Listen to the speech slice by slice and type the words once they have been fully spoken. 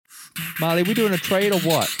Marley, we doing a trade or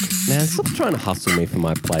what? Now, stop trying to hustle me for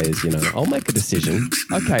my players, I'll make a decision.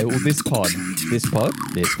 Okay, well, this pod. This pod?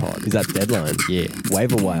 This pod. Is that deadline? Yeah.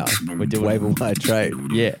 Waiver wire. We're doing Waiver wire trade.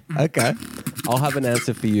 Yeah. Okay. I'll have an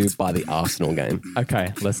answer for you by the Arsenal game.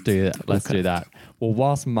 Okay, let's do that. Let's do that. Well,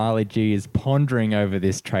 whilst Marley G is pondering over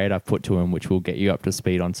this trade I put to him, which we'll get you up to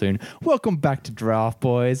speed on soon, welcome back to Draft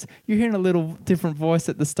Boys. You're hearing a little different voice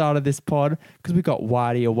at the start of this pod because we got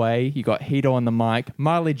Whitey away. You got Hito on the mic.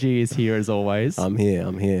 Marley G is here as always. I'm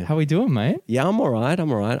here. How we doing, mate? Yeah, I'm all right.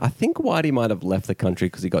 I think Whitey might have left the country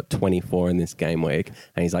because he got 24 in this game week.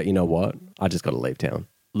 And he's like, you know what? I just got to leave town.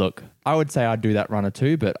 Look, I would say I'd do that runner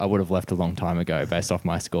too, but I would have left a long time ago based off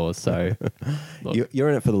my scores. So, look. You're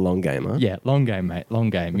in it for the long game, huh? Yeah, long game, mate. Long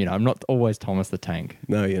game. I'm not always Thomas the Tank.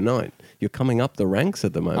 No, you're not. You're coming up the ranks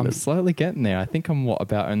at the moment. I'm slowly getting there. I think I'm,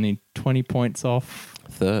 about only 20 points off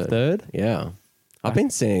third? Yeah. I've been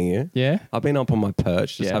seeing you. Yeah? I've been up on my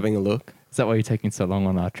perch, just having a look. Is that why you're taking so long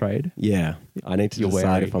on our trade? Yeah. I need to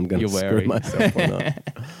decide if I'm going to screw myself or not.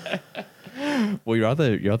 Well, your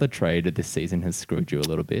other trade this season has screwed you a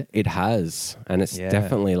little bit. It has, and it's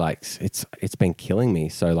definitely it's been killing me.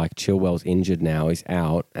 So Chilwell's injured now, he's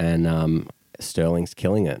out, and Sterling's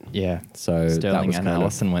killing it. Yeah. So Sterling and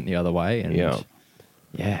Allison went the other way, and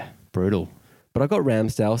yeah, brutal. But I got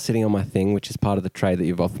Ramsdale sitting on my thing, which is part of the trade that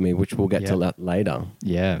you've offered me, which we'll get to later.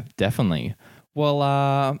 Yeah, definitely.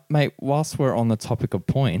 Well, mate, whilst we're on the topic of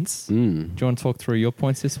points, do you want to talk through your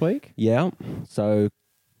points this week? Yeah. So,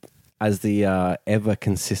 as the ever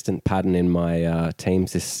consistent pattern in my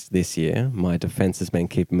teams this year, my defense has been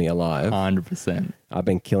keeping me alive. 100%. I've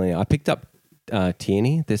been killing it. I picked up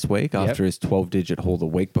Tierney this week after his 12-digit haul the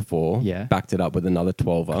week before. Yeah. Backed it up with another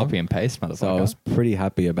 12-er. Copy and paste, motherfucker. So I was pretty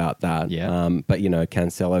happy about that. Yeah. But,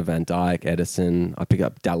 Cancelo, Van Dijk, Edison. I picked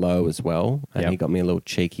up Dalot as well. And he got me a little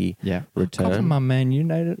cheeky return. Copy my Man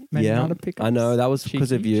United pickups. I know. That was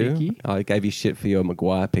because of you. Cheeky. I gave you shit for your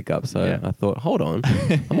Maguire pickup. So I thought, hold on.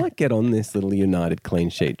 I might get on this little United clean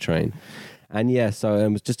sheet train. And so it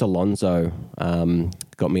was just Alonso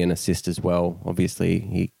got me an assist as well. Obviously,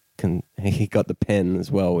 he got the pen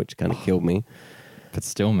as well, which kind of killed me. But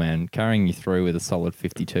still, man, carrying you through with a solid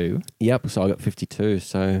 52. Yep, so I got 52.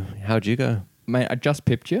 So how'd you go? Mate, I just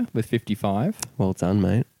pipped you with 55. Well done,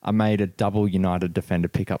 mate. I made a double United defender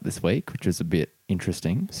pickup this week, which was a bit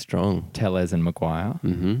interesting. Strong. Tellez and Maguire.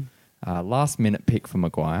 Mm-hmm. Last minute pick for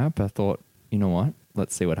Maguire, but I thought, you know what?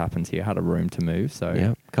 Let's see what happens here. Had a room to move. So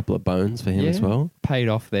a couple of bones for him as well. Paid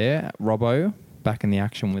off there. Robbo back in the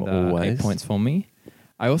action with 8 points for me.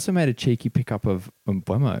 I also made a cheeky pickup of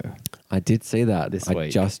Mbeumo. I did see that this week. I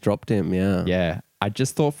just dropped him, Yeah. I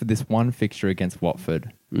just thought for this one fixture against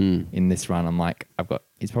Watford in this run, I'm like,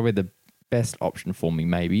 he's probably the best option for me,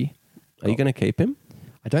 maybe. Are you going to keep him?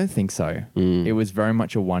 I don't think so. It was very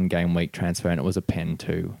much a one-game week transfer, and it was a pen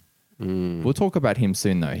too. We'll talk about him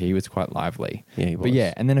soon, though. He was quite lively. Yeah, he was.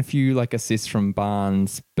 But and then a few assists from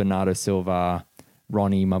Barnes, Bernardo Silva,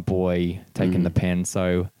 Ronnie, my boy, taking the pen.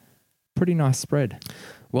 So pretty nice spread.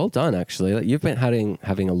 Well done, actually. You've been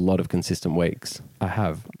having a lot of consistent weeks. I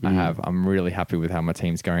have. I'm really happy with how my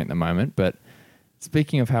team's going at the moment. But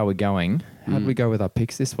speaking of how we're going, how did we go with our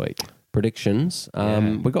picks this week? Predictions.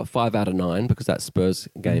 We got 5 out of 9 because that Spurs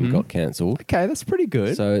game got cancelled. Okay, that's pretty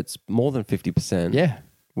good. So it's more than 50%. Yeah.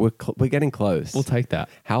 We're getting close. We'll take that.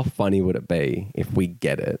 How funny would it be if we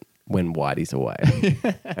get it when Whitey's away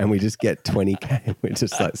and we just get 20K? We're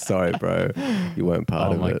just like, sorry, bro, you weren't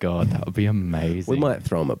part of it. Oh my God, that would be amazing. We might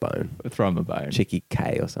throw him a bone. Throw him a bone. Chicky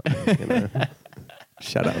K or something,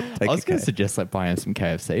 Shut up. I was going to suggest buying some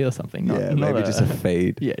KFC or something. Maybe just a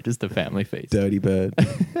feed. Yeah, just a family feast. Dirty bird.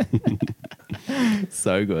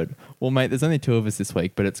 So good. Well, mate, there's only 2 of us this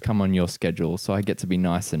week, but it's come on your schedule, so I get to be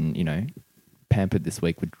nice and, pampered this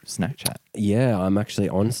week with Snack Chat. Yeah, I'm actually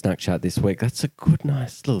on Snack Chat this week. That's a good,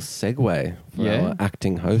 nice little segue for our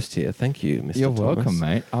acting host here. Thank you, Mr. You're Thomas. welcome,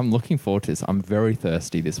 mate. I'm looking forward to this. I'm very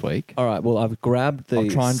thirsty this week. All right, well, I've grabbed the I'll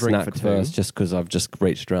try and drink snack for 2. first just because I've just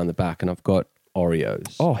reached around the back and I've got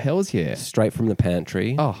Oreos. Oh, hells yeah. Straight from the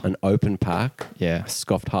pantry. Oh. An open pack. Yeah. I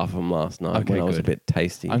scoffed half of them last night Okay, when I was a bit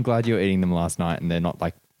tasty. I'm glad you're eating them last night and they're not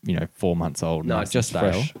 4 months old. No, nice just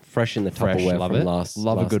and stale. fresh in the Tupperware Love from it. last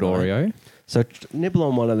Love a good night. Oreo. So nibble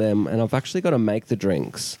on one of them, and I've actually got to make the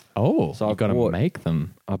drinks. Oh, So I've I've got to bought- make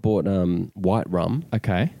them. I bought white rum.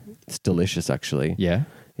 Okay. It's delicious, actually. Yeah.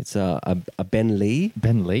 It's a Ben Lee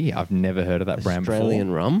Ben Lee. I've never heard of that brand Australian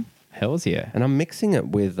before. rum, Hells yeah. and I'm mixing it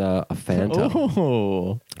with a Fanta.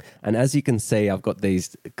 Oh, And as you can see, I've got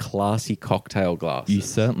these classy cocktail glasses. you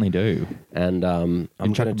certainly do. And I'm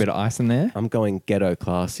And chuck a gonna bit of ice in there. I'm going ghetto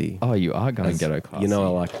classy. Oh, you are going As- ghetto class. You know I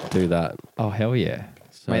like to do that. Oh, hell yeah.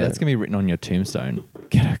 So Mate, that's going to be written on your tombstone.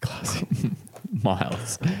 ghetto classy.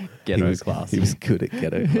 Miles. Ghetto classy. He was good at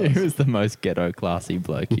ghetto He classy. was the most ghetto classy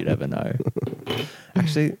bloke you'd ever know.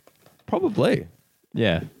 Actually, probably.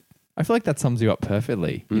 Yeah. I feel like that sums you up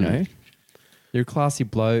perfectly, you know? You're a classy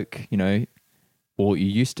bloke, you know, or you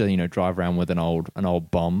used to, you know, drive around with an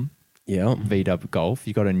old bomb, Yeah, VW Golf.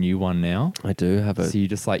 You got a new one now. I do have a. So you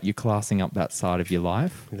just like, you're classing up that side of your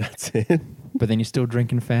life, That's it. but then you're still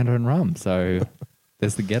drinking Fanta and rum. So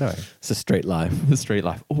there's the ghetto, It's a street life. the street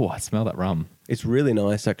life. Oh, I smell that rum. It's really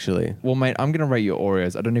nice, actually. Well, mate, I'm going to rate your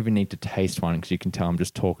Oreos. I don't even need to taste one because you can tell I'm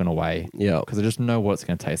just talking away. Yeah. Because I just know what it's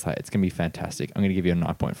going to taste like. It's going to be fantastic. I'm going to give you a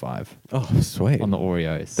 9.5 Oh, sweet. on the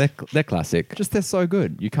Oreos. They're classic. Just they're so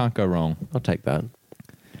good. You can't go wrong. I'll take that.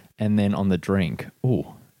 And then on the drink,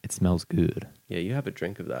 oh, it smells good. Yeah, you have a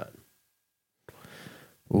drink of that.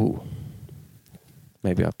 Ooh.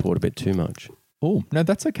 Maybe I poured a bit too much. Oh, no,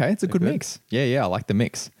 that's okay. It's a good good? mix. Yeah, I like the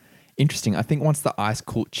mix. Interesting. I think once the ice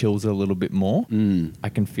chills a little bit more, I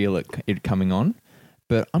can feel it coming on.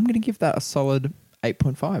 But I'm going to give that a solid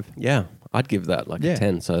 8.5. Yeah, I'd give that like Yeah. a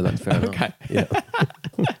 10, so that's fair enough. Okay. Yeah.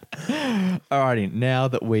 Alrighty, now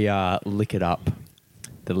that we lick it up,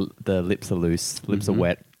 the lips are loose, lips are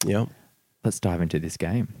wet, Yeah. let's dive into this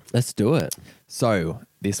game. Let's do it. So,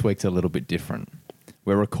 this week's a little bit different.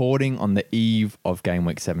 We're recording on the eve of game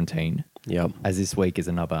week 17, Yep. as this week is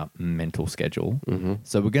another mental schedule.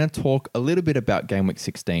 So, we're going to talk a little bit about game week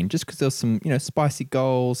 16, just because there's some, spicy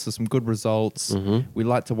goals, there's some good results. We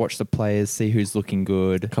like to watch the players, see who's looking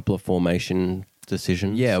good. A couple of formation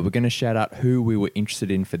decisions. Yeah, we're going to shout out who we were interested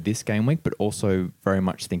in for this game week, but also very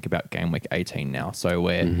much think about game week 18 now. So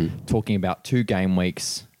we're talking about 2 game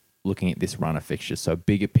weeks, looking at this run of fixtures. So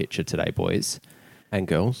bigger picture today, boys And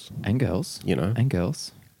girls. and girls. You know. And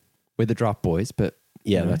girls. We're the draft boys, but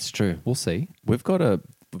Yeah, you know, that's true. we'll see. We've got a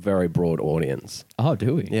very broad audience. Oh,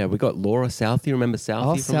 do we? Yeah, we got Laura Southey. Remember Southey?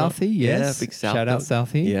 Oh, from Southey, Yeah, yes. big Southey. Shout out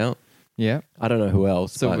Southey. Yeah. Yeah. I don't know who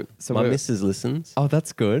else, So but we- so my we're- missus listens. Oh,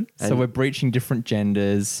 that's good. So And- we're breaching different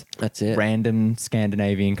genders, That's it. random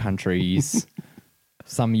Scandinavian countries,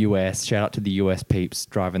 some US. Shout out to the US peeps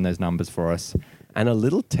driving those numbers for us. And a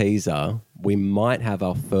little teaser, we might have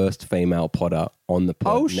our first female podder on the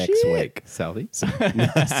pod next week. Southey.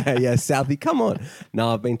 Yeah, Southey, come on.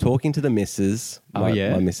 No, I've been talking to the missus. Oh,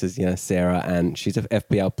 yeah? My missus, Sarah, and she's an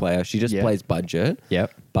FPL player. She just Yeah. plays budget,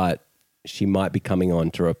 Yep. but she might be coming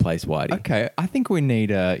on to replace Whitey. Okay, I think we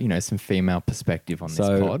need some female perspective on this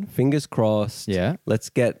So pod. fingers crossed. Yeah. Let's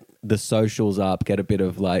get the socials up, get a bit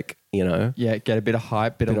of Yeah, get a bit of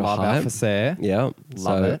hype, bit of of love out hype. for Sarah. Yeah.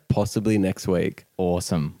 Love it. Possibly next week.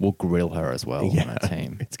 Awesome. We'll grill her as well on our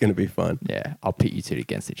team. It's going to be fun. Yeah, I'll pit you two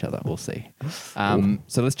against each other. We'll see.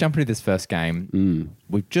 So let's jump into this first game.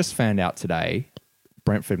 We've just found out today,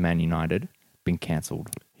 Brentford Man United been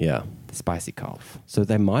cancelled. Yeah. The spicy cough. So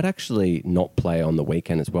they might actually not play on the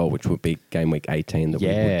weekend as well, which would be game week 18 that we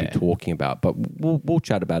Yeah. would be talking about. But we'll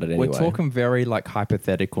chat about it anyway. We're talking very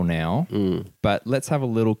hypothetical now, but let's have a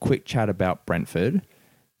little quick chat about Brentford.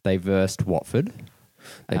 They versed Watford.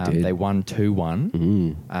 They did. They won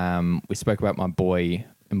 2-1. We spoke about my boy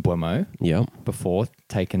Mbeumo Yeah. before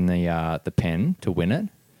taking the pen to win it.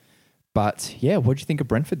 But yeah, what do you think of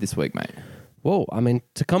Brentford this week, mate? Well, I mean,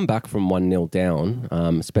 to come back from 1-0 down,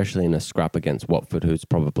 especially in a scrap against Watford, who's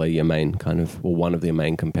probably your main one of their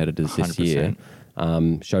main competitors this 100%.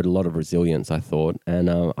 year, showed a lot of resilience, I thought.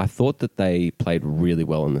 And I thought that they played really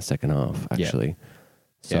well in the second half, actually.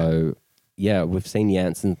 So, yeah, we've seen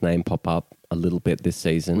Janssen's name pop up a little bit this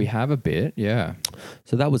season. We have a bit, yeah.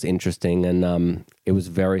 So that was interesting. And it was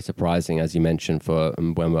very surprising, as you mentioned, for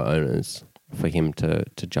Mbeumo owners, for him to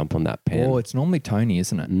jump on that pen. Well, it's normally Tony,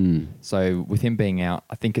 isn't it? So with him being out,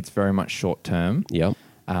 I think it's very much short term. Yep.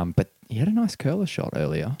 But he had a nice curler shot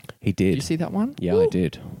earlier. He did. Did you see that one? Yeah, Woo!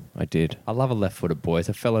 I did. I love a left-footed boy. As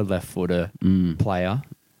a fellow left-footer player,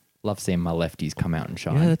 love seeing my lefties come out and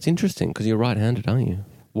shine. Yeah, that's interesting because you're right-handed, aren't you?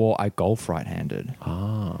 Well, I golf right-handed.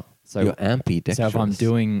 Ah. So You're ambidextrous. So if I'm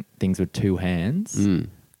doing things with two hands,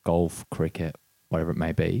 golf, cricket, whatever it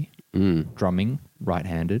may be, drumming,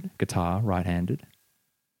 right-handed, guitar, right-handed.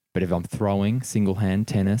 But if I'm throwing, single hand,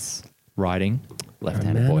 tennis, riding,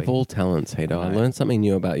 left-handed man boy. of all talents, Hader. I No. learned something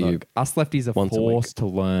new about you. Look, us lefties are once a week. forced to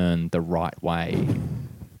learn the right way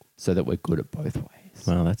so that we're good at both ways.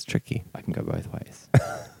 Well, that's tricky. I can go both ways.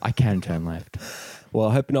 I can turn left. Well,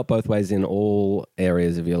 I hope not both ways in all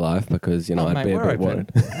areas of your life because, you know, I'd mate, be a we're bit open.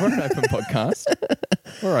 worried. We're an open podcast.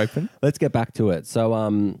 We're open. Let's get back to it.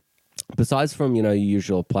 So, besides from, your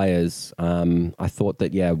usual players, I thought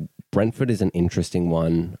that, Brentford is an interesting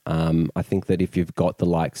one. I think that if you've got the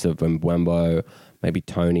likes of Mbeumo, maybe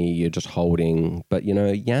Tony, you're just holding. But,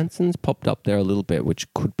 Janssen's popped up there a little bit,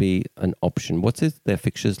 which could be an option. What's their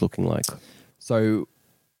fixtures looking like? So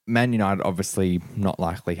Man United obviously not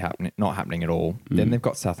happening at all. Then they've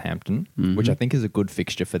got Southampton, which I think is a good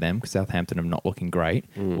fixture for them because Southampton are not looking great.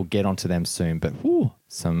 We'll get onto them soon, but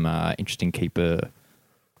some interesting keeper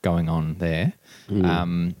going on there.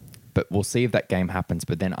 But we'll see if that game happens.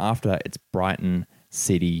 But then after that, it's Brighton,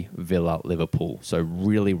 City, Villa, Liverpool. So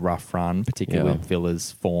really rough run, particularly with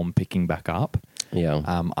Villa's form picking back up. Yeah.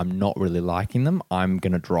 I'm not really liking them. I'm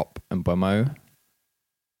going to drop Mbeumo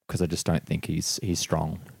because I just don't think he's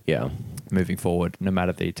strong. Yeah. Moving forward, no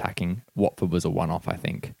matter the attacking. Watford was a one-off, I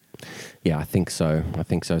think. Yeah, I think so.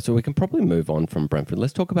 So we can probably move on from Brentford.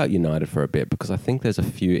 Let's talk about United for a bit because I think there's a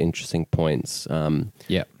few interesting points. Their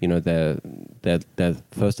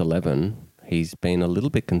first 11, he's been a little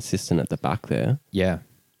bit consistent at the back there. Yeah.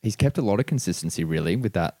 He's kept a lot of consistency, really,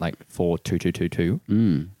 with that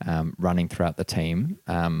 4-2-2-2-2 running throughout the team.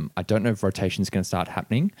 I don't know if rotation's going to start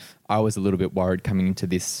happening. I was a little bit worried coming into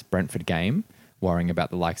this Brentford game, worrying about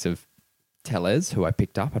the likes of Tellez, who I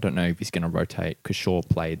picked up. I don't know if he's going to rotate because Shaw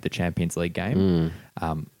played the Champions League game.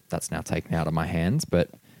 That's now taken out of my hands, but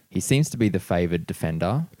he seems to be the favoured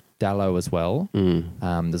defender. Dalot as well.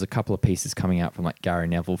 There's a couple of pieces coming out from Gary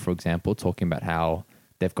Neville, for example, talking about how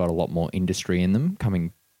they've got a lot more industry in them,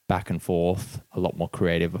 coming back and forth, a lot more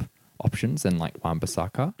creative options than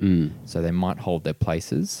Wan-Bissaka. So they might hold their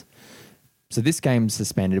places. So this game's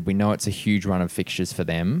suspended. We know it's a huge run of fixtures for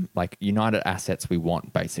them. United assets we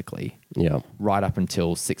want, basically. Yeah. Right up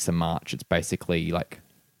until 6th of March, it's basically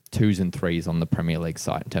 2s and 3s on the Premier League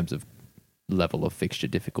site in terms of level of fixture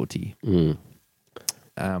difficulty.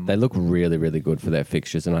 They look really, really good for their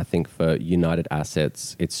fixtures. And I think for United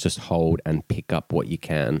assets, it's just hold and pick up what you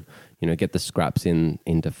can. Get the scraps in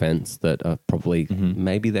defence that are probably,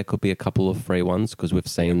 maybe there could be a couple of free ones because we've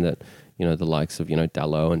seen that, the likes of,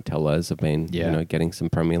 Dalot and Tellez have been, getting some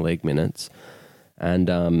Premier League minutes. And,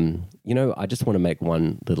 I just want to make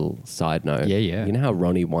one little side note. Yeah, yeah. You know how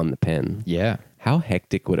Ronnie won the pen? Yeah. How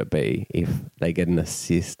hectic would it be if they get an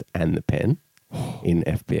assist and the pen in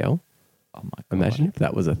FPL? Oh my God. Imagine if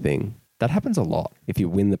that was a thing. That happens a lot. If you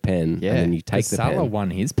win the pen and then you take the Salah pen.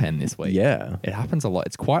 won his pen this week. Yeah. It happens a lot.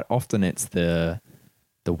 It's quite often it's the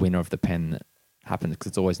winner of the pen that happens because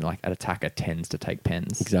it's always an attacker tends to take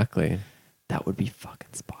pens. Exactly. That would be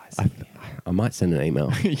fucking spicy. I might send an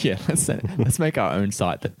email. Yeah, let's send it. Let's make our own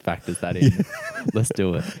site that factors that in. Let's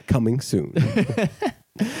do it. Coming soon.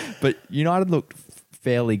 But United looked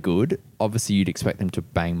fairly good. Obviously, you'd expect them to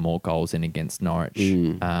bang more goals in against Norwich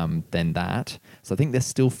than that. So I think they're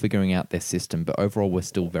still figuring out their system. But overall, we're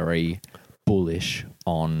still very bullish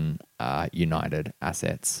on United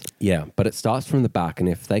assets. Yeah, but it starts from the back. And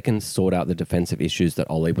if they can sort out the defensive issues that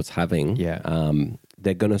Ole was having,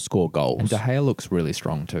 they're going to score goals. And De Gea looks really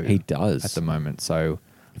strong too. He does. At the moment. So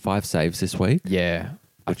 5 saves this week. Yeah.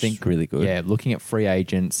 I think really good. Yeah, looking at free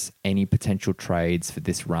agents, any potential trades for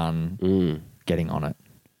this run, getting on it.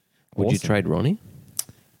 Would you trade Ronnie?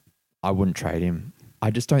 I wouldn't trade him. I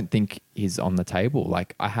just don't think he's on the table.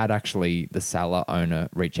 I had actually the Salah owner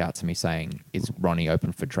reach out to me saying, is Ronnie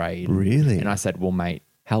open for trade? Really? And I said, well, mate.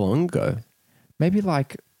 How long ago? Maybe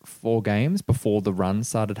 4 games before the run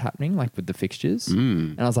started happening, with the fixtures.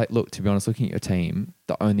 And I was like, look, to be honest, looking at your team,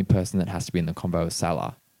 the only person that has to be in the combo is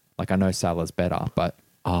Salah. I know Salah's better, but...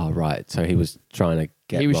 Oh, right. So he was trying to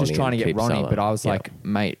get He was Ronnie just trying to get Ronnie, Salah. but I was like,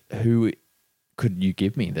 mate, who could you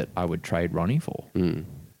give me that I would trade Ronnie for?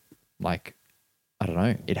 I don't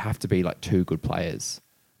know. It'd have to be 2 good players.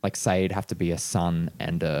 Say it'd have to be a Son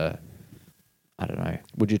and a... I don't know.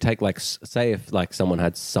 Would you take, say if someone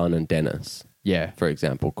had Son and Dennis... Yeah. For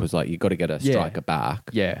example, because you got to get a striker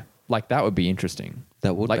back. Yeah. That would be interesting.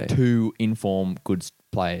 That would be. 2 informed good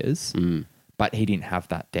players, but he didn't have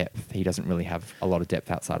that depth. He doesn't really have a lot of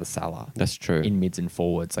depth outside of Salah. That's true. In mids and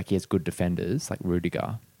forwards. He has good defenders like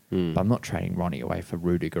Rudiger, but I'm not trading Ronnie away for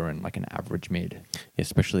Rudiger and an average mid. Yeah,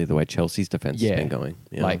 especially the way Chelsea's defense has been going.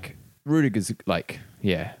 Yeah. Rudiger's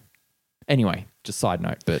yeah. Anyway, just side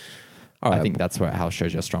note, but I think that's how it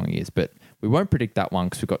shows you how strong he is. But we won't predict that one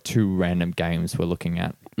because we've got 2 random games we're looking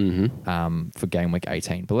at for game week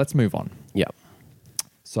 18. But let's move on. Yeah.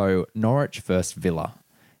 So Norwich versus Villa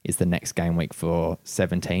is the next game week for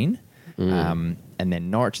 17. And then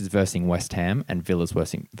Norwich is versing West Ham and Villa's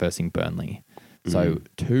versing Burnley. So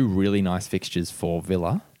 2 really nice fixtures for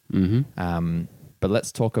Villa. But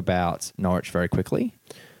let's talk about Norwich very quickly.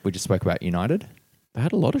 We just spoke about United. They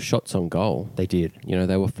had a lot of shots on goal. They did.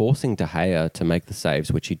 They were forcing De Gea to make the saves,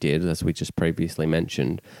 which he did, as we just previously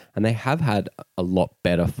mentioned. And they have had a lot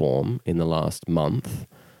better form in the last month.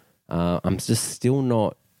 I'm just still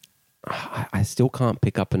not. I still can't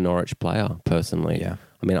pick up a Norwich player personally. Yeah.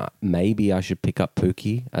 I mean, maybe I should pick up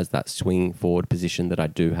Pookie as that swinging forward position that I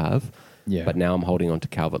do have. Yeah. But now I'm holding on to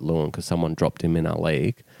Calvert-Lewin because someone dropped him in our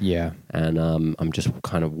league. Yeah. And I'm just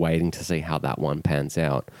kind of waiting to see how that one pans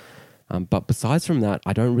out. But besides from that,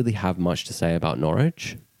 I don't really have much to say about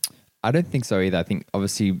Norwich. I don't think so either. I think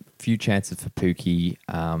obviously few chances for Pookie.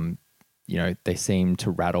 They seem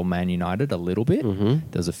to rattle Man United a little bit. Mm-hmm.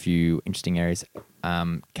 There's a few interesting areas.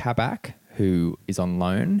 Kabak, who is on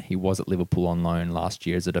loan, he was at Liverpool on loan last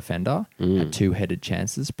year as a defender, had 2 headed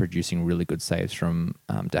chances, producing really good saves from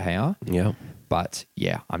De Gea. Yeah. But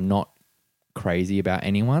yeah, I'm not crazy about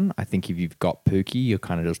anyone. I think if you've got Pookie, you're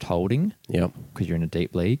kind of just holding because you're in a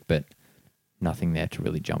deep league, but nothing there to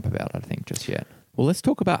really jump about, I think, just yet. Well, let's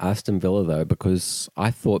talk about Aston Villa, though, because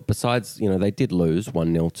I thought besides, they did lose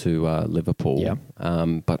 1-0 to Liverpool. Yeah.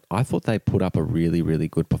 But I thought they put up a really, really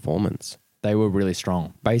good performance. They were really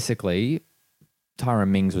strong. Basically,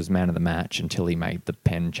 Tyrone Mings was man of the match until he made the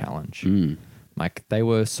pen challenge. Like, they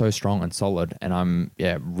were so strong and solid, and I'm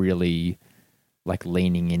really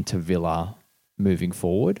leaning into Villa moving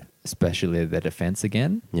forward, especially their defense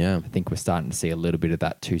again. Yeah. I think we're starting to see a little bit of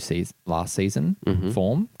that last season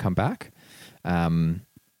form come back.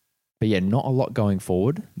 But yeah, not a lot going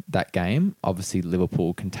forward that game. Obviously,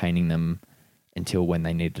 Liverpool containing them until when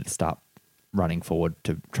they needed to start running forward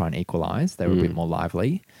to try and equalise. They were a bit more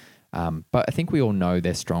lively. But I think we all know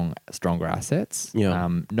they're stronger assets. Yeah.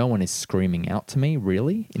 No one is screaming out to me,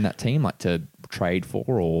 really, in that team, to trade for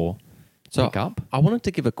or pick up. I wanted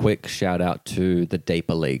to give a quick shout out to the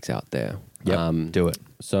deeper leagues out there. Yep, do it.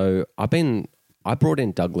 So I brought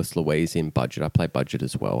in Douglas Luiz in budget. I play budget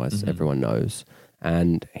as well, as everyone knows.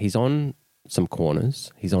 And he's on some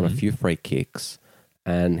corners. He's on a few free kicks.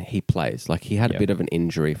 And he plays. He had a bit of an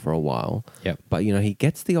injury for a while. Yep. But, he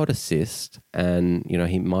gets the odd assist. And,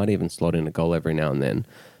 he might even slot in a goal every now and then.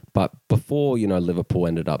 But before, Liverpool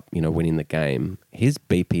ended up, winning the game, his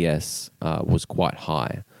BPS was quite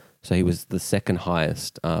high. So he was the second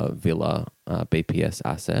highest Villa BPS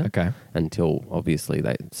asset. Okay. Until obviously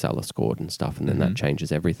Salah scored and stuff, and then that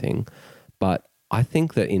changes everything. But I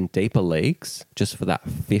think that in deeper leagues, just for that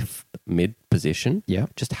 5th mid position,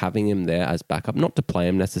 just having him there as backup, not to play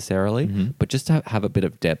him necessarily, but just to have a bit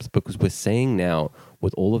of depth, because we're seeing now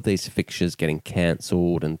with all of these fixtures getting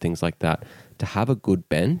cancelled and things like that, to have a good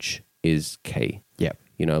bench is key. Yeah.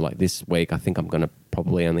 This week, I think I'm going to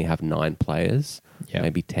probably only have 9 players,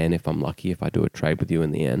 maybe 10 if I'm lucky, if I do a trade with you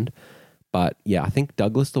in the end. But yeah, I think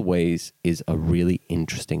Douglas Luiz is a really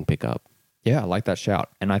interesting pickup. Yeah, I like that shout.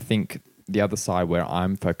 And I think the other side where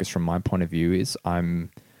I'm focused from my point of view is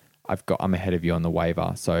I'm ahead of you on the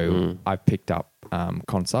waiver. So I've picked up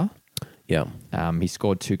Konsa. Yeah. He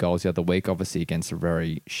scored 2 goals the other week, obviously against a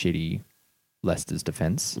very shitty Leicester's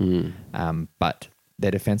defence. But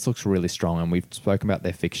their defence looks really strong, and we've spoken about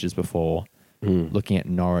their fixtures before. Looking at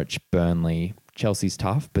Norwich, Burnley, Chelsea's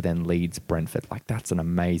tough, but then Leeds, Brentford. That's an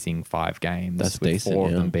amazing 5 games. That's with decent, 4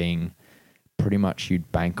 of them being pretty much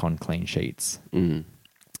you'd bank on clean sheets.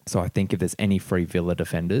 So I think if there's any free Villa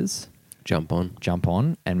defenders, jump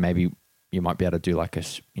on, and maybe you might be able to do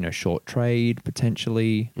a short trade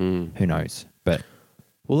potentially. Who knows? But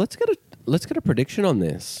well, let's get a prediction on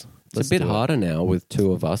this. It's a bit harder now with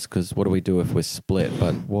 2 of us, because what do we do if we're split?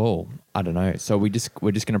 But I don't know. So we're just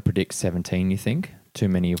going to predict 17. You think too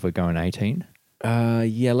many if we're going 18?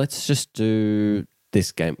 Yeah. Let's just do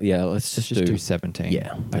this game. Yeah, let's just do 17.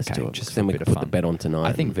 Yeah, let's do it. Just then we can put the bet on tonight.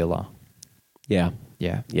 I think Villa. Yeah.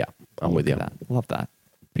 I'm with you. Love that.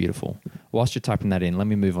 Beautiful. Whilst you're typing that in, let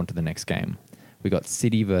me move on to the next game. We got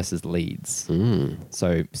City versus Leeds.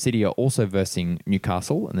 So City are also versing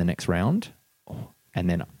Newcastle in the next round, and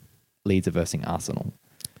then Leeds are versing Arsenal.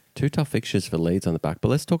 2 tough fixtures for Leeds on the back, but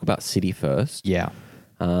let's talk about City first. Yeah.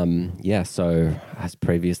 So as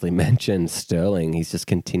previously mentioned, Sterling, he's just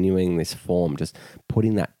continuing this form, just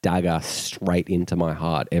putting that dagger straight into my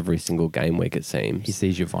heart every single game week, it seems. He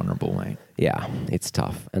sees you vulnerable, mate. Yeah, it's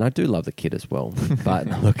tough. And I do love the kid as well. But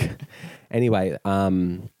look, anyway,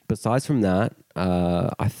 besides from that,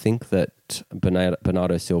 I think that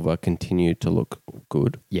Bernardo Silva continued to look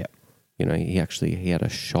good. Yeah. He had a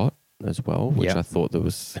shot as well, which I thought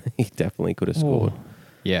he definitely could have scored.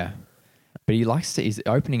 Yeah. But he's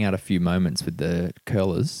opening out a few moments with the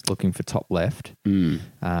curlers, looking for top left. And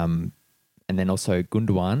then also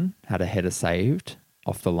Gundogan had a header saved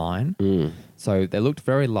off the line. So they looked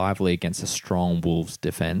very lively against a strong Wolves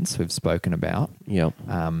defence we've spoken about. Yeah.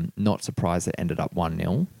 Not surprised it ended up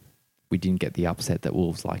 1-0. We didn't get the upset that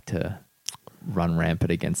Wolves like to run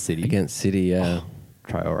rampant against City.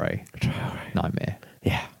 Traore. Nightmare.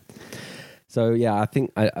 Yeah. So yeah, I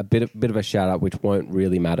think a bit of a shout out, which won't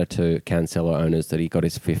really matter to Cancelo owners, that he got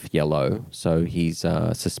his 5th yellow, so he's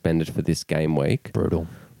suspended for this game week. Brutal.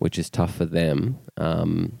 Which is tough for them.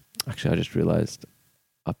 Actually, I just realised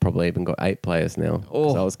I've probably even got 8 players now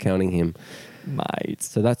because I was counting him, mate.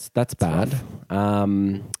 So that's bad.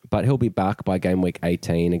 But he'll be back by game week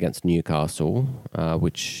 18 against Newcastle,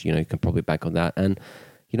 which you can probably bank on that. And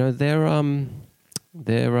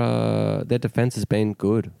their defense has been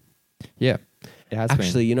good. Yeah, it has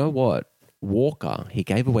Actually, been. you know what? Walker, he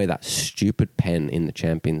gave away that stupid pen in the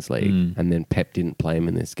Champions League, and then Pep didn't play him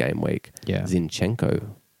in this game week. Yeah. Zinchenko,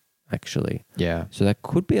 actually. Yeah. So that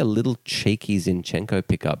could be a little cheeky Zinchenko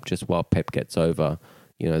pickup just while Pep gets over,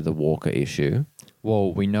 the Walker issue.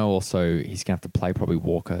 Well, we know also he's going to have to play probably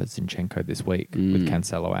Walker, Zinchenko this week with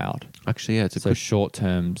Cancelo out. Actually, yeah, it's a So good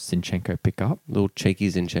short-term Zinchenko pickup. little cheeky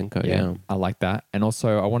Zinchenko, yeah. I like that. And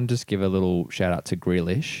also, I want to just give a little shout out to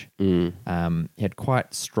Grealish. He had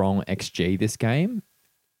quite strong XG this game.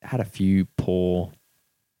 Had a few poor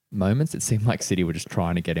moments. It seemed like City were just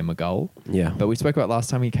trying to get him a goal. Yeah. But we spoke about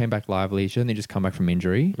last time he came back lively. He should only just come back from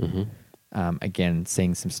injury. Again,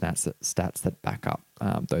 seeing some stats that back up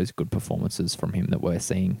those good performances from him that we're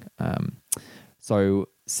seeing. So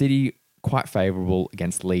City quite favourable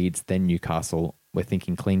against Leeds, then Newcastle. We're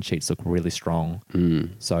thinking clean sheets look really strong.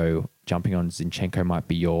 So jumping on Zinchenko might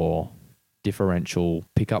be your differential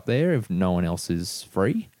pickup there if no one else is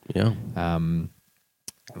free. Yeah.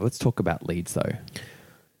 Let's talk about Leeds though.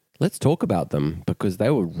 Let's talk about them because they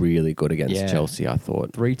were really good against Yeah. Chelsea, I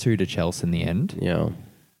thought. 3-2 to Chelsea in the end. Yeah.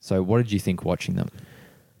 So what did you think watching them?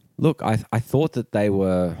 Look, I thought that they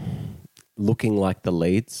were looking like the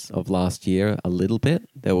Leeds of last year a little bit.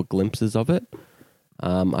 There were glimpses of it.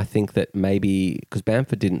 I think that maybe because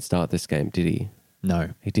Bamford didn't start this game, did he? No.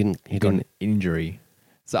 He didn't. He got an injury.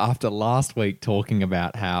 So after last week talking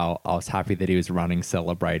about how I was happy that he was running,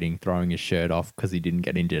 celebrating, throwing his shirt off because he didn't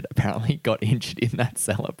get injured, apparently he got injured in that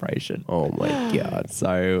celebration. Oh my God.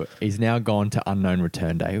 So he's now gone to unknown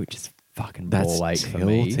return day, which is fucking ball ache for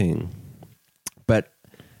me. tilting. But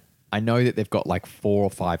I know that they've got like 4 or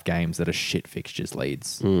 5 games that are shit fixtures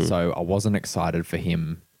Leeds. So I wasn't excited for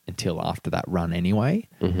him until after that run anyway.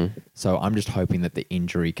 So I'm just hoping that the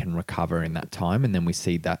injury can recover in that time and then we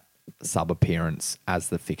see that sub-appearance as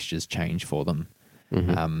the fixtures change for them.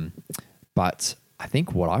 But I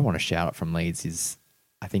think what I want to shout out from Leeds is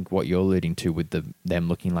I think what you're alluding to with them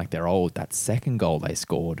looking like they're old, that second goal they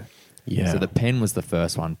scored. Yeah. So the pen was the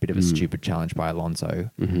first one, bit of a stupid challenge by Alonso.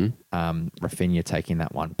 Rafinha taking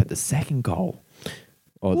that one. But the second goal.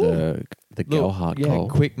 Or the Gelhardt goal.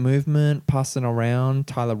 Quick movement, passing around,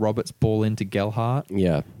 Tyler Roberts ball into Gelhardt.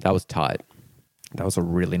 Yeah, that was tight. That was a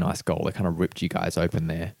really nice goal. They kind of ripped you guys open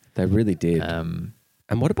there. They really did. And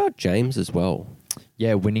what about James as well?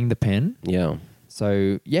 Yeah, winning the pen. Yeah.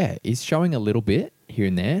 So, yeah, he's showing a little bit here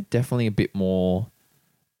and there. Definitely a bit more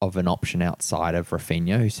of an option outside of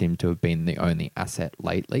Rafinha, who seemed to have been the only asset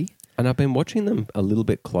lately. And I've been watching them a little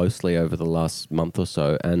bit closely over the last month or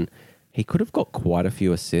so, and he could have got quite a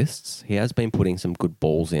few assists. He has been putting some good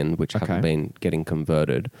balls in, which haven't been getting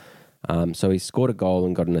converted. So he scored a goal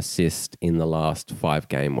and got an assist in the last 5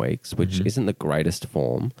 game weeks, which isn't the greatest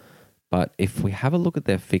form. But if we have a look at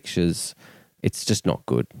their fixtures, it's just not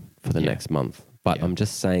good for the next month. But I'm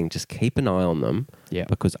just saying, just keep an eye on them. Yeah.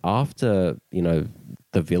 Because after,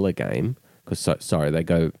 the Villa game, they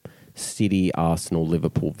go City, Arsenal,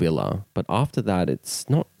 Liverpool, Villa. But after that, it's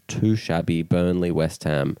not too shabby. Burnley, West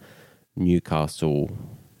Ham, Newcastle.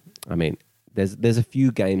 I mean, there's a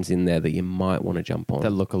few games in there that you might want to jump on. That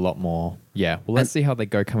look a lot more. Yeah. Well, let's see how they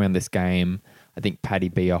go coming on this game. I think Paddy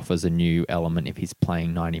B offers a new element if he's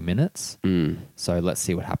playing 90 minutes. So let's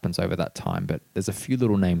see what happens over that time. But there's a few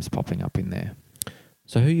little names popping up in there.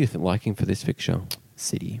 So who are you liking for this fixture?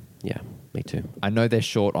 City. Yeah, me too. I know they're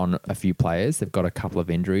short on a few players. They've got a couple of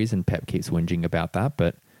injuries and Pep keeps whinging about that,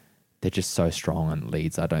 but they're just so strong and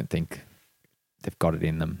Leeds, I don't think they've got it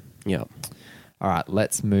in them. Yeah. All right,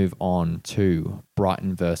 let's move on to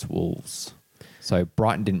Brighton versus Wolves. So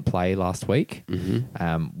Brighton didn't play last week.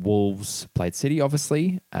 Wolves played City,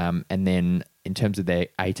 obviously. And then in terms of their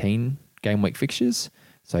 18 game week fixtures,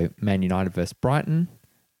 so Man United versus Brighton,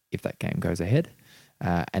 if that game goes ahead.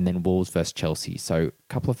 And then Wolves versus Chelsea. So a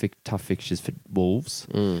couple of tough fixtures for Wolves.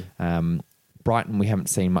 Brighton we haven't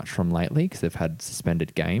seen much from lately because they've had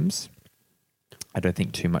suspended games. I don't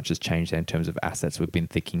think too much has changed there in terms of assets we've been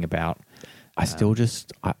thinking about. I still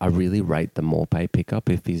I really rate the Morpay pickup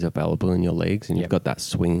if he's available in your leagues and you've got that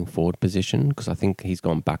swinging forward position because I think he's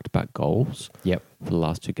gone back-to-back goals for the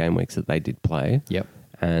last 2 game weeks that they did play.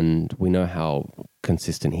 And we know how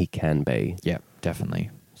consistent he can be. Yep, definitely.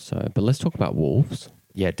 So, but let's talk about Wolves.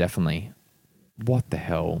 Yeah, definitely. What the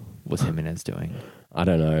hell was Jimenez doing? I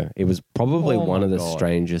don't know. It was probably Oh one my of the God.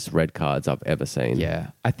 strangest red cards I've ever seen.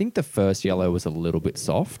 Yeah. I think the first yellow was a little bit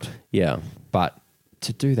soft, Yeah. but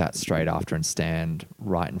to do that straight after and stand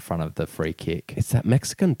right in front of the free kick. It's that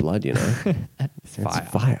Mexican blood, you know. It's Fire.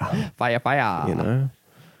 fire. Fire. You know.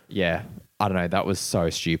 Yeah. I don't know. That was so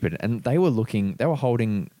stupid. And they were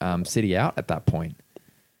holding City out at that point.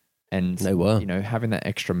 And They were. You know, having that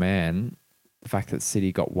extra man, the fact that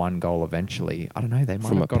City got one goal eventually, I don't know, they might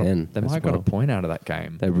From have a got pen they might as have got a well. point out of that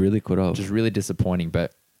game. They really could have. Which is really disappointing.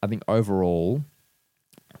 But I think overall,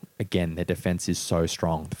 again, their defense is so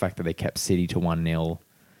strong. The fact that they kept City to 1-0,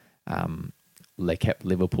 they kept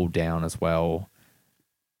Liverpool down as well.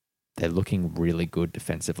 They're looking really good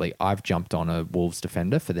defensively. I've jumped on a Wolves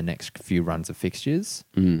defender for the next few runs of fixtures.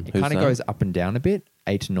 It Who's kind of that? goes up and down a bit.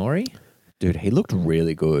 Aitonori. Dude, he looked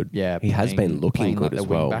really good. Yeah. He has been looking playing good like as the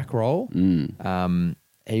well. wing-back role.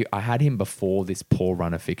 I had him before this poor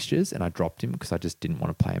run of fixtures, and I dropped him because I just didn't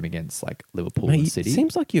want to play him against like Liverpool Mate, and it City.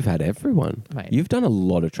 seems like you've had everyone. Mate. You've done a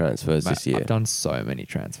lot of transfers Mate, this year. I've done so many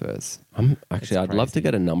transfers. I'd love to crazy.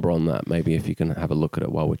 get a number on that. Maybe if you can have a look at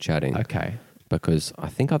it while we're chatting. Okay. Because I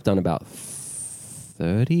think I've done about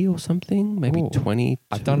 30 or something, maybe Ooh. 20.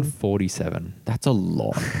 I've done 47. That's a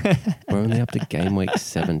lot. We're only up to game week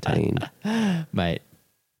 17. Mate,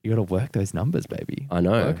 you got to work those numbers, baby. I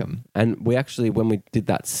know. Work 'em. And we actually, when we did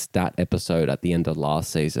that stat episode at the end of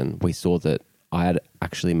last season, we saw that I had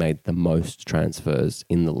actually made the most transfers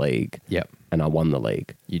in the league Yep, and I won the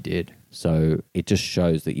league. you did. So it just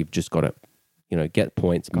shows that you've just got to, get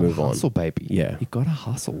points, Gotta move hustle, on. baby. Yeah. You got to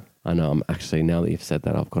hustle. I know. I'm actually, now that you've said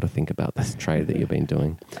that, I've got to think about this trade that you've been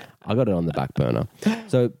doing. I got it on the back burner.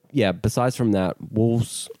 So, yeah, besides from that,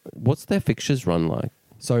 Wolves, what's their fixtures run like?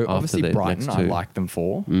 So After obviously the Brighton, next I two. like them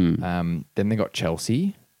for. Then they got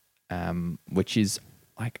Chelsea, which is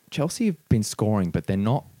like Chelsea have been scoring, but they're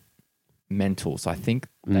not mental. So I think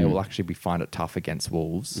they will actually find it tough against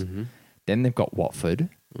Wolves. Then they've got Watford,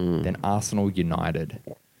 then Arsenal, United.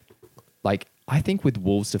 Like I think with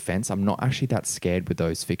Wolves' defense, I'm not actually that scared with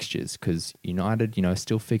those fixtures because United,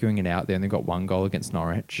 still figuring it out. They only got one goal against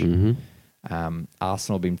Norwich.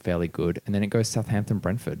 Arsenal have been fairly good, and then it goes Southampton,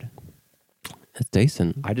 Brentford. That's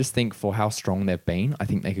decent. I just think for how strong they've been, I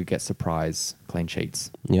think they could get surprise clean sheets.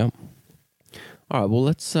 Yep. All right. Well,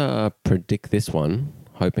 let's predict this one,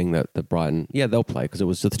 hoping that the Brighton, they'll play because it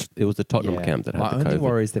was the Tottenham camp that had My the only COVID.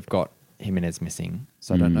 worry is they've got Jimenez missing,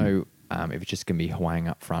 so I don't know if it's just going to be Hwang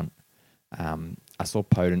up front. I saw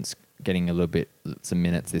Podence getting some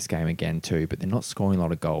minutes this game again too, but they're not scoring a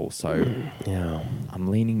lot of goals, so Yeah. I'm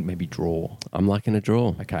leaning maybe draw. I'm liking a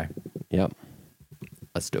draw. Okay, Yep.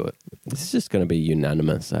 let's do it. This is just going to be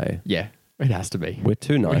unanimous, eh? Yeah, it has to be. We're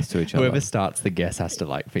too nice to each other. Whoever starts the guess has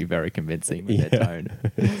to be very convincing with their tone.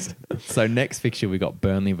 So next fixture we got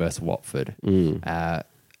Burnley versus Watford.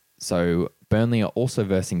 So Burnley are also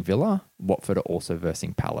versing Villa. Watford are also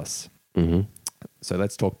versing Palace. Mm-hmm. So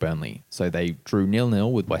let's talk Burnley. So they drew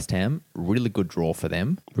 0-0 with West Ham. Really good draw for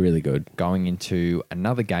them. Really good. Going into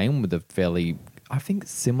another game with a fairly, I think,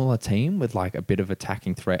 similar team with like a bit of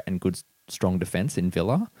attacking threat and good, strong defense in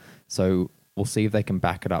Villa. So we'll see if they can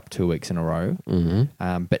back it up 2 weeks in a row.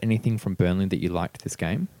 But anything from Burnley that you liked this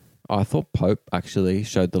game? I thought Pope actually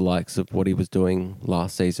showed the likes of what he was doing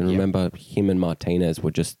last season. Yep. Remember, him and Martinez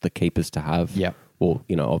were just the keepers to have. Yep. Or,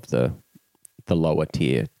 of the lower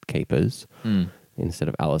tier keepers instead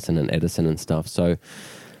of Allison and Edison and stuff. So,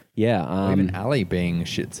 yeah. Even Ali being a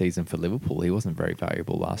shit season for Liverpool, he wasn't very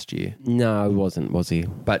valuable last year. No, he wasn't, was he?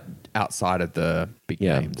 But outside of the big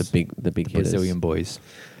games, the big hitters. Brazilian boys.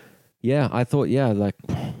 Yeah, I thought,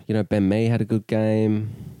 Ben Mee had a good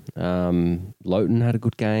game. Lowton had a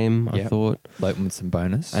good game, I Yep. thought. Lowton with some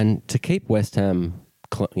bonus. And to keep West Ham,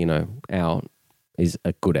 out is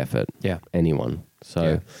a good effort. Yeah. Anyone. So,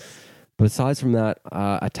 Yeah. besides from that,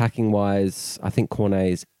 attacking wise, I think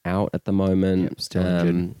Cornet's out at the moment. Yep, still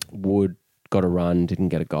injured. Wood got a run, didn't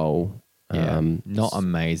get a goal. Yeah, not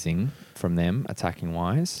amazing from them attacking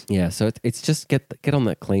wise. Yeah, so it's just get on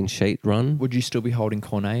that clean sheet run. Would you still be holding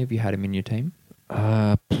Cornet if you had him in your team?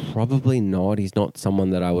 Probably not. He's not someone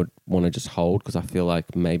that I would want to just hold because I feel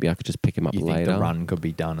like maybe I could just pick him up You later. think the run could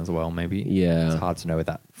be done as well, maybe? Yeah. It's hard to know with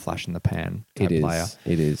that flash in the pan type It is. player.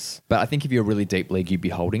 It is. But I think if you're a really deep league, you'd be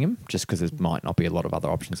holding him just because there might not be a lot of other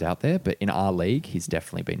options out there. But in our league, he's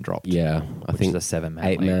definitely been dropped. Yeah, I which think is a 7-man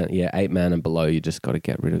 8 league. man. Yeah, 8 man and below. You just got to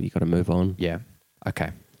get rid of. You got to move on. Yeah. Okay.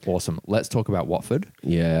 Awesome. Let's talk about Watford.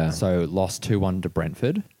 Yeah, So lost 2-1 to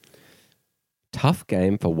Brentford. tough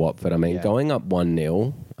game for Watford. I mean, Yeah. going up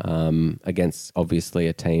 1-0 against obviously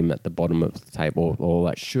a team at the bottom of the table, all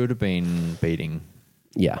that. Should have been beating.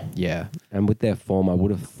 Yeah. Yeah. And with their form, I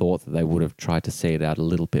would have thought that they would have tried to see it out a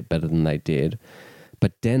little bit better than they did.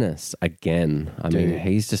 But Dennis, again, I mean,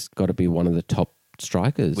 he's just got to be one of the top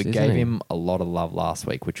strikers. We isn't gave he? him a lot of love last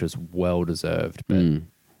week, which was well deserved. But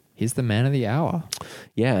he's the man of the hour.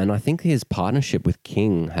 Yeah, and I think his partnership with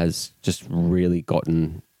King has just really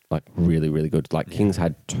gotten like really, really good. Like King's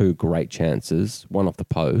had 2 great chances, one off the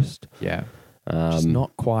post. Yeah. Just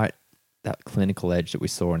not quite that clinical edge that we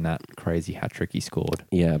saw in that crazy hat trick he scored.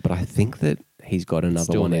 Yeah, but I think that he's got another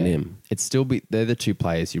Still one in there. him. It's still they're the 2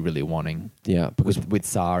 players you're really wanting. Yeah, because With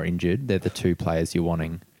Sarr injured, they're the 2 players you're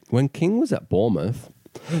wanting. when King was at Bournemouth,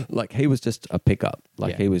 like he was just a pickup.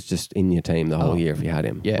 Like he was just in your team the whole year if you had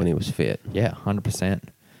him when he was fit. Yeah, 100%.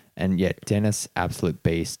 And yet Dennis, absolute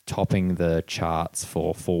beast, topping the charts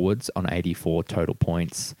for forwards on 84 total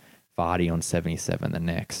points. Vardy on 77 the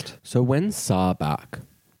next. So when's Sarr back?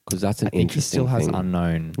 Because that's an I think he interesting still has thing.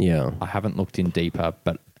 unknown. Yeah. I haven't looked in deeper,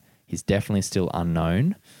 but he's definitely still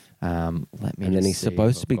unknown. Let me. And then just he's see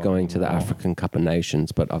supposed if to be I've got going to the more. African Cup of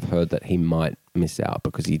Nations, but I've heard that he might miss out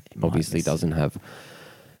because he obviously miss. doesn't have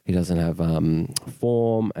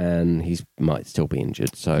form and he might still be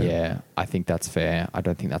injured. So Yeah, I think that's fair. I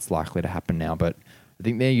don't think that's likely to happen now, but I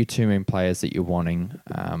think they're your 2 main players that you're wanting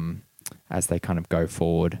as they kind of go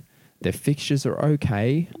forward. Their fixtures are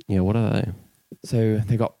okay. yeah, what are they? So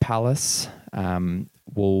they got Palace,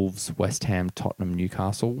 Wolves, West Ham, Tottenham,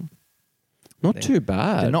 Newcastle. Not too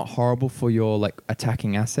bad. They're not horrible for your like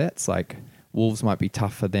attacking assets. Like Wolves might be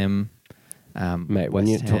tough for them. Mate, when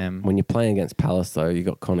West Ham. when you're playing against Palace though, you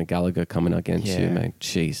got Conor Gallagher coming against you, Yeah. mate.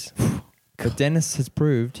 Jeez. But Dennis has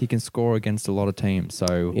proved he can score against a lot of teams.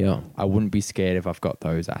 So Yeah. I wouldn't be scared if I've got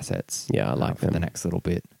those assets. Yeah, I like for them. the next little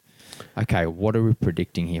bit. Okay, what are we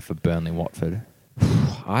predicting here for Burnley Watford?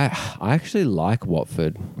 I actually like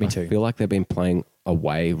Watford. Me too. I feel like they've been playing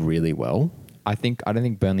away really well. I don't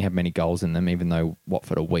think Burnley have many goals in them, even though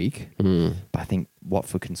Watford are weak. Mm. But I think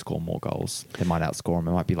Watford can score more goals. They might outscore them.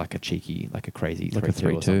 It might be like a cheeky, like a crazy Like a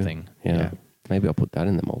 3-2 or 3-2. something. Yeah. Maybe I'll put that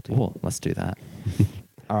in the multi. Oh, let's do that.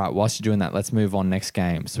 All right, whilst you're doing that, let's move on next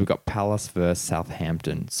game. So we've got Palace versus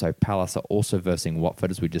Southampton. So Palace are also versing Watford,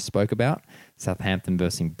 as we just spoke about. Southampton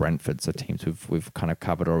versing Brentford, so teams we've kind of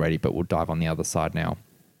covered already, but we'll dive on the other side now.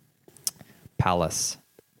 Palace,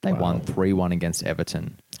 they won 3-1 against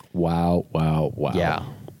Everton. Wow. Yeah.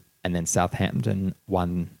 And then Southampton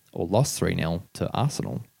won or lost 3-0 to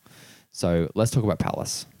Arsenal. So let's talk about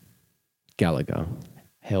Palace. Gallagher.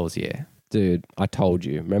 Hells yeah. Dude, I told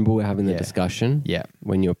you. Remember we were having the Yeah. discussion? Yeah.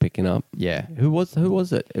 When you were picking up? Yeah. Who was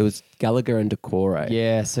it? It was Gallagher and Decore.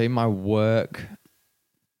 Yeah, so in my work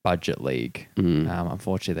budget league, Mm.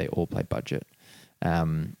 unfortunately they all play budget.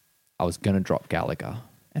 I was going to drop Gallagher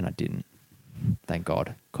and I didn't. Thank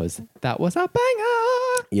God, because that was a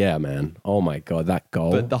banger. Yeah, man. Oh my God, that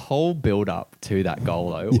goal. But the whole build up to that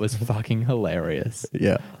goal though was fucking hilarious.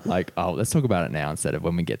 yeah. Like, oh, let's talk about it now instead of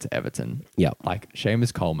when we get to Everton. Yeah. Like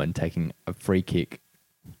Seamus Coleman taking a free kick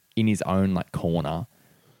in his own like corner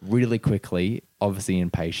really quickly, obviously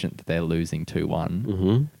impatient that they're losing 2-1.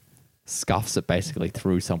 Mm-hmm. Scuffs it basically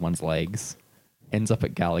through someone's legs, ends up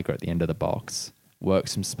at Gallagher at the end of the box,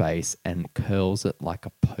 works some space and curls it like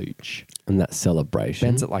a pooch. And that celebration.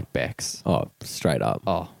 Bends it like Bex. Oh, straight up.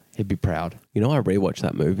 Oh, he'd be proud. You know, I rewatched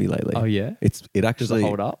that movie lately. Oh, yeah? It actually Does it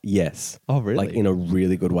hold up? Yes. Oh, really? Like in a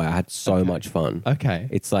really good way. I had so much fun. Okay.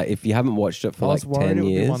 It's like if you haven't watched it for I like was worried 10 it would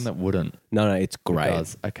years. be one that wouldn't. No, it's great. It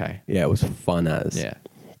does. Okay. Yeah, it was fun as. Yeah.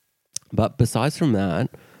 But besides from that,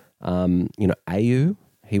 Ayu,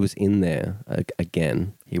 he was in there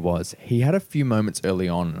again. He was. He had a few moments early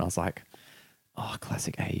on and I was like, oh,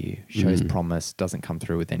 classic AU. Shows promise, doesn't come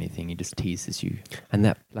through with anything. He just teases you. And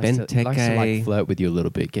that Likes to like Benteke. flirt with you a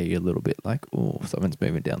little bit, get you a little bit like, oh, someone's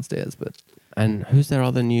moving downstairs. But And who's their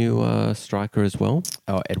other new striker as well?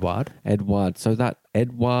 oh, Edouard. Edouard. So that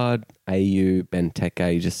Edouard, Ayu,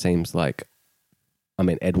 Benteke just seems like, I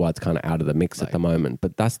mean, Edouard's kind of out of the mix at the moment,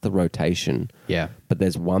 but that's the rotation. Yeah. But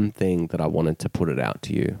there's one thing that I wanted to put it out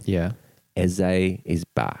to you. Yeah. Eze is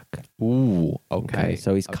back. Ooh, okay.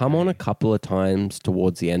 So he's come on a couple of times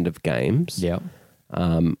towards the end of games. Yeah.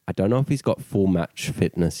 I don't know if he's got full match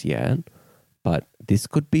fitness yet, but this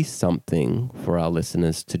could be something for our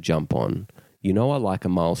listeners to jump on. You know, I like a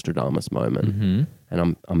Miles Stradamus moment,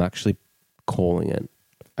 and I'm actually calling it.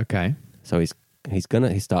 Okay. So he's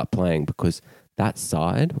gonna start playing because that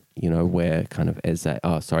side, where kind of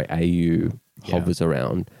AU hovers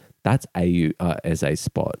around, That's as a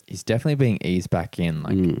spot. He's definitely being eased back in.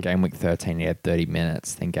 Like game week 13, he had 30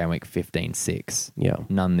 minutes. Then game week 15, 6. Yeah.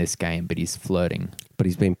 None this game, but he's flirting. But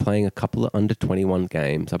he's been playing a couple of under 21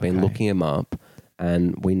 games. I've been looking him up,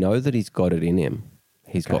 and we know that he's got it in him.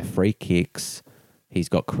 He's got free kicks. He's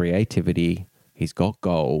got creativity. He's got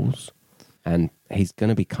goals. And he's going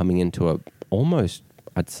to be coming into almost,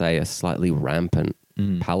 I'd say, a slightly rampant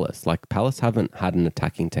Palace. Like, Palace haven't had an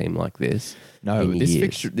attacking team like this. No, in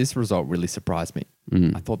years. this result really surprised me.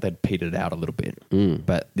 I thought they'd petered out a little bit.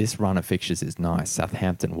 But this run of fixtures is nice.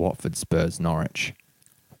 Southampton, Watford, Spurs, Norwich.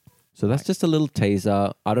 So that's just a little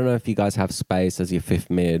teaser. I don't know if you guys have space as your fifth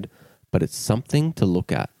mid, but it's something to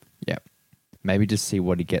look at. Yep. Maybe just see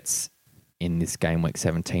what he gets in this game week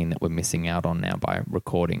 17 that we're missing out on now by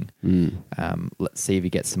recording. Let's see if he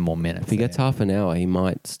gets some more minutes. If he gets half an hour, he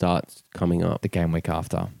might start coming up. The game week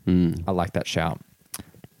after. I like that shout.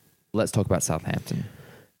 Let's talk about Southampton.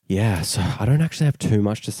 Yeah, so I don't actually have too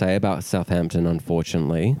much to say about Southampton,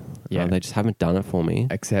 unfortunately. Yeah. They just haven't done it for me.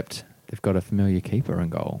 Except they've got a familiar keeper in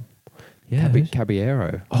goal. Yeah.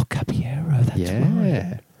 Caballero. Oh, Caballero, that's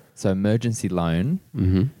right. So emergency loan.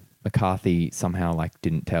 McCarthy somehow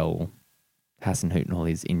didn't tell Hassan Houghton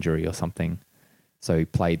his injury or something. So he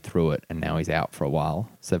played through it and now he's out for a while.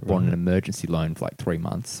 So they've brought an emergency loan for 3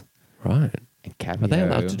 months. Right. And Caballero, Are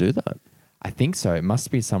they allowed to do that? I think so. It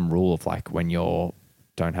must be some rule of when you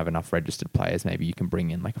don't have enough registered players, maybe you can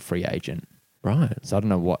bring in a free agent. Right. So I don't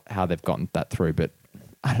know how they've gotten that through, but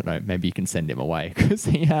I don't know. Maybe you can send him away because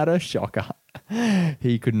he had a shocker.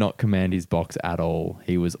 He could not command his box at all.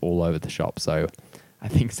 He was all over the shop. So I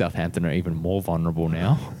think Southampton are even more vulnerable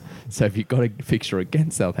now. So if you've got a fixture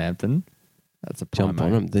against Southampton, that's a prime jump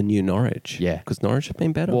on them. The new Norwich. Yeah. Because Norwich have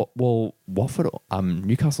been better. Well, Watford,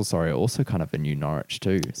 Newcastle, are also kind of a new Norwich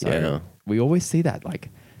too. So we always see that.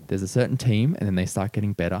 There's a certain team and then they start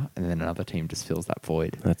getting better and then another team just fills that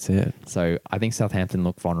void. That's it. So I think Southampton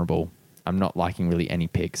look vulnerable. I'm not liking really any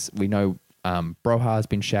picks. We know Broha has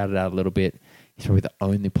been shouted out a little bit. He's probably the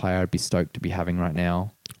only player I'd be stoked to be having right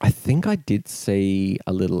now. I think I did see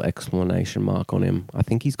a little exclamation mark on him. I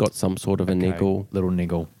think he's got some sort of a niggle. Little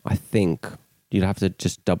niggle. I think. You'd have to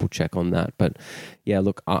just double check on that. But yeah,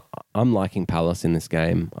 look, I'm liking Palace in this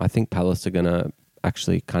game. I think Palace are going to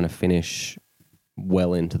actually kind of finish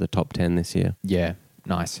well into the top 10 this year. Yeah,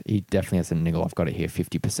 nice. He definitely has a niggle. I've got it here,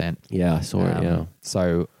 50%. Yeah, I saw it, yeah.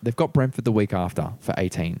 So they've got Brentford the week after for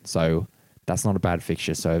 18. So that's not a bad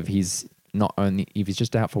fixture. So if he's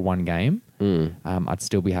just out for one game, I'd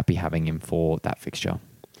still be happy having him for that fixture.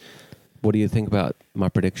 What do you think about my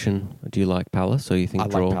prediction? Do you like Palace or you think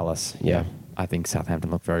draw? I like Palace, yeah. I think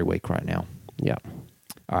Southampton look very weak right now. Yeah.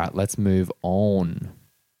 All right, let's move on.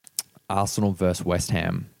 Arsenal versus West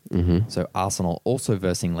Ham. So Arsenal also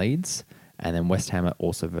versing Leeds, and then West Ham are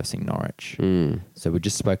also versing Norwich. So we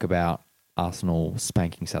just spoke about Arsenal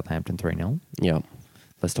spanking Southampton 3-0. Yeah.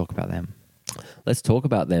 Let's talk about them. Let's talk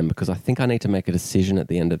about them because I think I need to make a decision at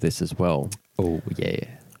the end of this as well. Oh, yeah.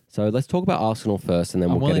 So let's talk about Arsenal first and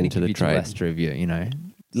then we'll get into the trade. Leicester review,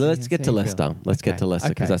 Let's get to Leicester. Let's get to Leicester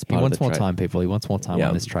because that's part of the trade. He wants more time, people. He wants more time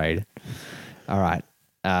on this trade. All right.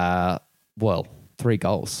 3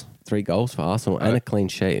 goals. 3 goals for Arsenal and a clean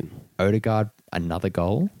sheet. Odegaard, another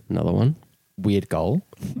goal. Another one. Weird goal.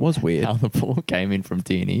 Was weird. How the ball came in from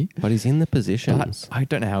Tierney. But he's in the positions. I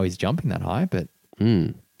don't know how he's jumping that high, but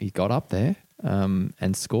he got up there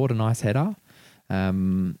and scored a nice header.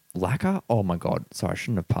 Laka, oh my God. Sorry, I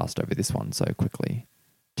shouldn't have passed over this one so quickly.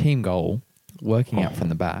 Team goal, working out from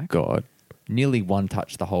the back. God. Nearly one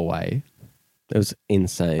touch the whole way. It was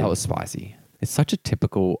insane. That was spicy. It's such a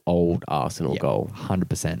typical old Arsenal goal.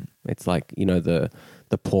 100%. It's like, the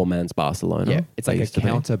poor man's Barcelona. Yeah, it's like a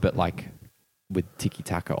counter, but with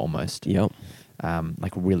tiki-taka almost. Yep.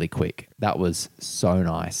 Really quick. That was so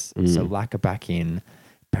nice. So Laka back in.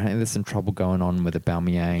 Apparently there's some trouble going on with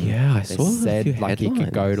Aubameyang. Yeah, I saw said a few he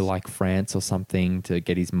could go headlines. to France or something to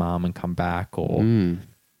get his mum and come back, or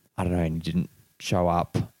I don't know, and he didn't show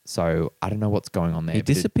up. So I don't know what's going on there. He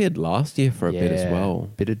disappeared last year for a bit as well.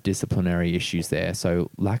 Bit of disciplinary issues there. So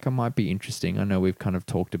Laka might be interesting. I know we've kind of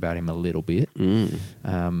talked about him a little bit.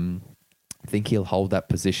 I think he'll hold that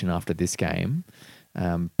position after this game.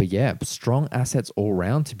 But yeah, strong assets all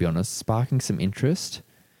round, to be honest, sparking some interest.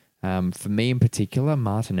 For me in particular,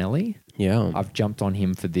 Martinelli. Yeah. I've jumped on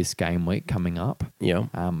him for this game week coming up. Yeah.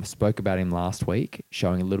 Spoke about him last week,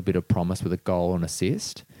 showing a little bit of promise with a goal and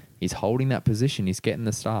assist. He's holding that position. He's getting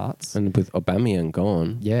the starts. And with Aubameyang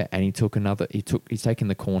gone. Yeah, and he's taken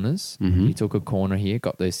the corners. He took a corner here,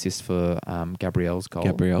 got the assist for Gabriel's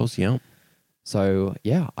goal. Yeah. So,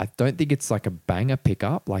 yeah, I don't think it's like a banger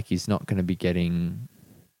pickup. He's not going to be getting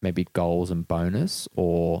maybe goals and bonus,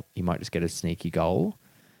 or he might just get a sneaky goal,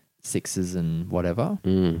 sixes and whatever.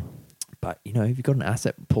 But, if you've got an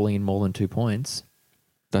asset pulling in more than 2 points,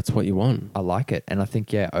 that's what you want. I like it. And I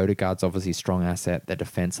think, Odegaard's obviously a strong asset. Their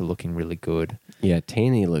defense are looking really good. Yeah,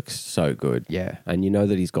 Tierney looks so good. Yeah. And you know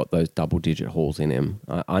that he's got those double-digit hauls in him.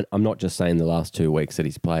 I'm not just saying the last 2 weeks that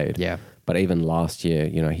he's played. Yeah. But even last year,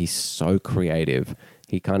 he's so creative.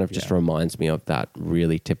 He kind of just reminds me of that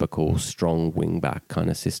really typical strong wing-back kind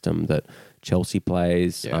of system that Chelsea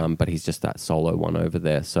plays, but he's just that solo one over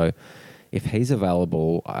there. So if he's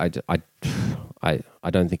available, I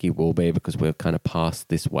don't think he will be because we're kind of past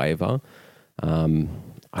this waiver.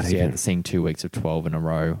 Seeing 2 weeks of 12 in a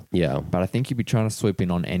row. Yeah. But I think you'd be trying to swoop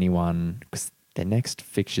in on anyone because their next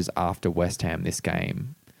fixtures after West Ham this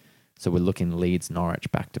game. So we're looking Leeds,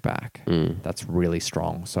 Norwich back to back. That's really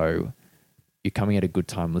strong. So you're coming at a good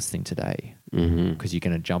time listening today because you're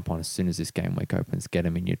going to jump on as soon as this game week opens, get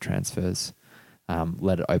them in your transfers,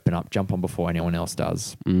 let it open up, jump on before anyone else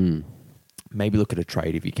does. Maybe look at a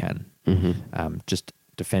trade if you can. Just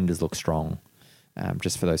defenders look strong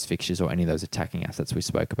just for those fixtures or any of those attacking assets we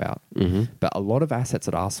spoke about. But a lot of assets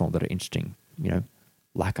at Arsenal that are interesting,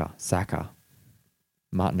 Laka, Saka,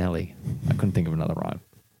 Martinelli. I couldn't think of another rhyme.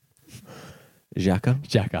 Xhaka.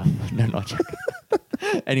 No, not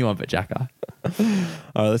Xhaka. Anyone but Xhaka.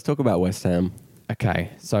 All right, let's talk about West Ham.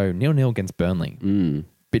 Okay, so 0-0 against Burnley.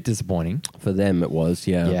 Bit disappointing. For them, it was,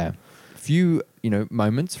 yeah. Yeah. Few,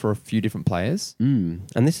 moments for a few different players. And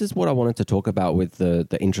this is what I wanted to talk about with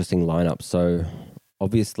the interesting lineup. So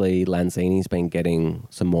obviously Lanzini's been getting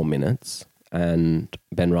some more minutes and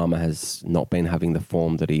Benrahma has not been having the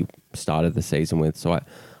form that he started the season with. So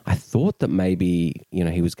I thought that maybe,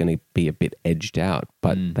 he was going to be a bit edged out,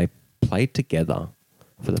 but they played together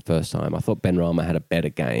for the first time. I thought Benrahma had a better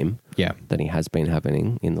game than he has been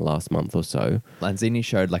having in the last month or so. Lanzini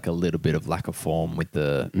showed like a little bit of lack of form with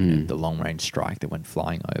the the long range strike that went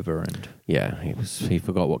flying over, and he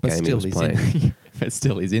forgot what game he was playing. But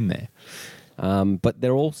still, he's in there. But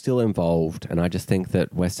they're all still involved, and I just think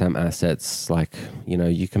that West Ham assets,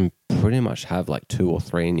 you can pretty much have like 2 or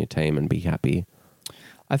 3 in your team and be happy.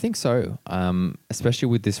 I think so, especially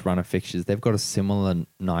with this run of fixtures. They've got a similar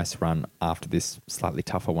nice run after this slightly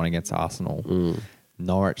tougher one against Arsenal.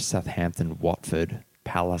 Norwich, Southampton, Watford,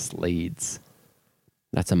 Palace, Leeds.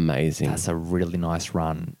 That's amazing. That's a really nice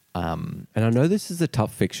run. And I know this is a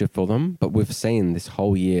tough fixture for them, but we've seen this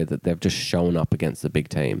whole year that they've just shown up against the big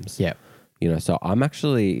teams. Yeah. So I'm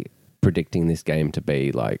actually predicting this game to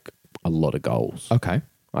be like a lot of goals. Okay.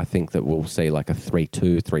 I think that we'll see like a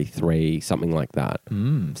 3-2, 3-3, something like that.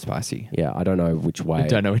 Spicy. Yeah, I don't know which way.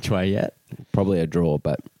 Don't know which way yet. Probably a draw,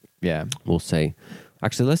 but yeah, we'll see.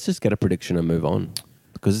 Actually, let's just get a prediction and move on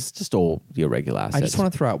because it's just all your regular assets. I just want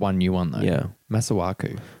to throw out one new one though. Yeah.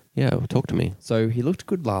 Masuaku. Yeah, talk to me. So he looked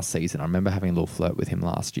good last season. I remember having a little flirt with him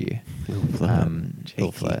last year.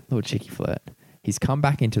 Little cheeky flirt. He's come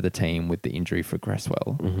back into the team with the injury for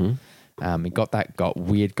Cresswell. He got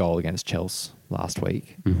weird goal against Chelsea last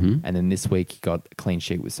week. And then this week he got a clean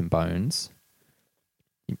sheet with some bones.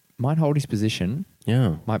 He might hold his position.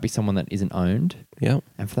 Yeah. Might be someone that isn't owned. Yeah.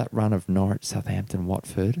 And for that run of Norwich, Southampton,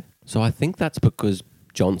 Watford. So I think that's because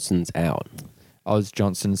Johnson's out. Oh, it's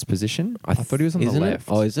Johnson's position? I thought he was on the left.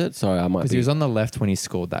 Oh, is it? Sorry, I might be. Because he was on the left when he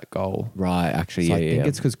scored that goal. Right, actually, so I think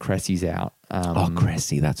it's because Cressy's out.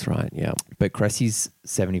 Cressy, that's right, yeah. But Cressy's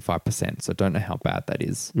 75%, so I don't know how bad that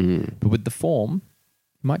is. But with the form,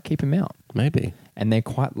 you might keep him out. Maybe. And they're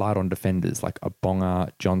quite light on defenders, like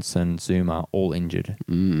Abonga, Johnson, Zuma, all injured.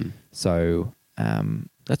 So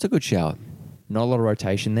that's a good shout. Not a lot of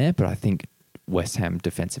rotation there, but I think West Ham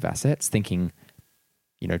defensive assets, thinking,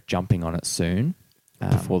 jumping on it soon.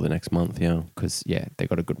 Before the next month, yeah. Because, they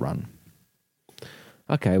got a good run.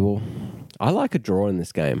 Okay, well, I like a draw in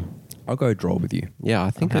this game. I'll go draw with you. Yeah, I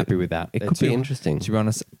think I'm happy with that. It could be interesting. To be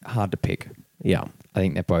honest, hard to pick. Yeah. I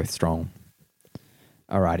think they're both strong.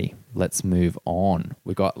 Alrighty, let's move on.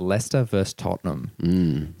 We got Leicester versus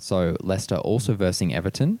Tottenham. So Leicester also versing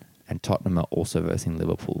Everton and Tottenham are also versing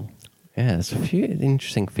Liverpool. Yeah, there's a few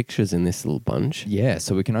interesting fixtures in this little bunch. Yeah,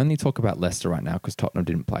 so we can only talk about Leicester right now because Tottenham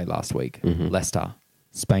didn't play last week. Leicester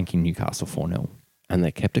spanking Newcastle 4-0. And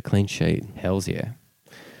they kept a clean sheet. Hells yeah.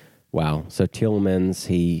 Wow. So Tielemans,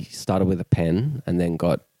 he started with a pen and then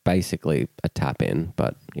got basically a tap in,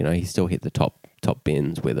 but he still hit the top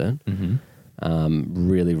bins with it.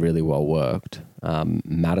 Really, really well worked.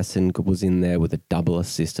 Maddison was in there with a double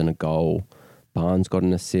assist and a goal. Barnes got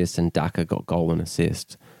an assist and Daka got goal and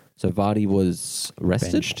assist. So Vardy was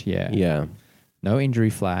rested. Benched, yeah. Yeah. No injury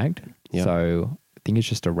flagged. Yep. So think it's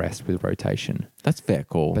just a rest with rotation. That's fair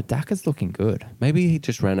call. But Daka's looking good. Maybe he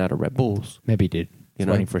just ran out of Red Bulls. Maybe he did. He's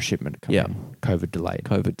know? waiting for a shipment to come Yeah. in. COVID delayed.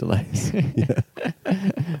 COVID delays.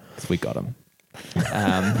 So we got him.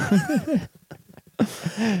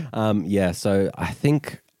 Yeah, so I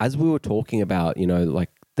think as we were talking about, like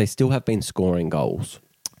they still have been scoring goals.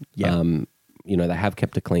 Yeah. They have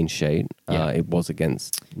kept a clean sheet. Yeah. It was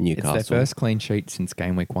against Newcastle. It's their first clean sheet since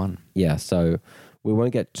game week 1. Yeah, so we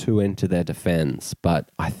won't get too into their defense,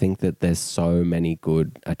 but I think that there's so many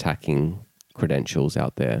good attacking credentials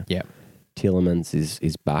out there. Yeah. Tielemans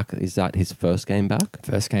is back. Is that his first game back?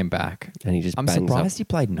 First came back. And he just I'm bangs surprised up. he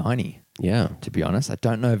played 90, Yeah. to be honest. I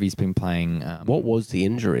don't know if he's been playing. What was the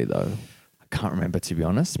injury though? I can't remember, to be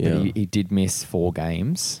honest, but Yeah. he did miss 4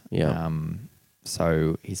 games. Yeah.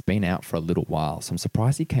 So he's been out for a little while. So I'm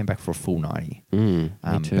surprised he came back for a full 90. Me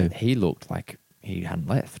too. But he looked like he hadn't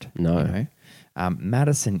left. No.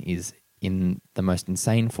 Madison is in the most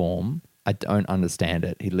insane form. I don't understand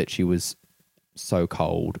it. He literally was so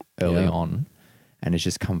cold early Yeah. on and has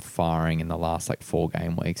just come firing in the last 4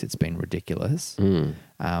 game weeks. It's been ridiculous.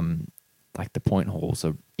 The point hauls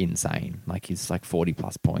are insane. He's 40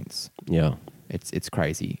 plus points. Yeah. It's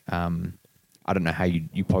crazy. I don't know how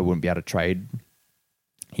you probably wouldn't be able to trade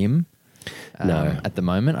him. No. At the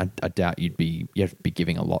moment, I doubt you'd be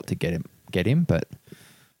giving a lot to get him. But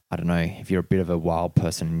I don't know if you're a bit of a wild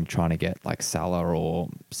person and you're trying to get Salah or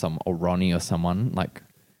Ronnie or someone.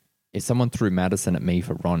 If someone threw Madison at me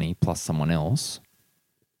for Ronnie plus someone else,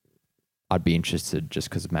 I'd be interested just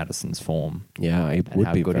because of Madison's form. Yeah, it And would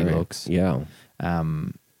how be good he very, looks. Yeah.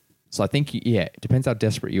 So I think, it depends how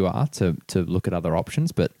desperate you are to look at other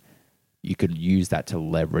options, but you could use that to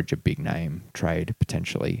leverage a big name trade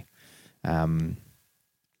potentially. One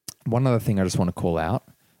other thing I just want to call out,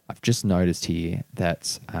 I've just noticed here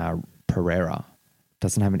that Pereira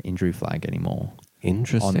doesn't have an injury flag anymore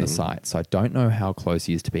Interesting. on the site. So I don't know how close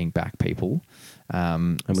he is to being back, people.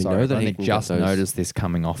 And we know that he only can just get those- noticed this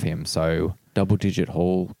coming off him. So Double-digit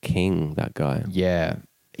haul king, that guy. yeah,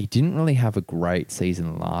 he didn't really have a great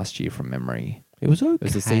season last year from memory. It was okay. It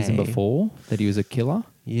was the season before that he was a killer.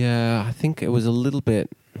 Yeah, I think it was a little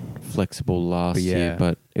bit flexible last But yeah. year,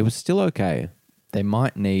 but it was still okay. They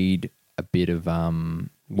might need a bit of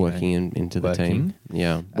Working into the team.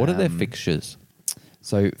 Yeah. What are their fixtures?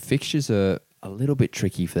 So fixtures are a little bit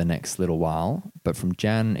tricky for the next little while, but from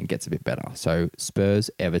Jan it gets a bit better. So Spurs,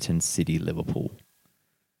 Everton, City, Liverpool.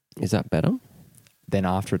 Is that better? Then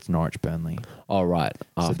after it's Norwich, Burnley. Oh, right. So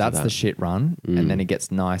After that's that. the shit run, and then it gets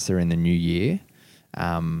nicer in the new year.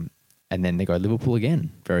 And then they go Liverpool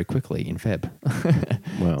again very quickly in Feb.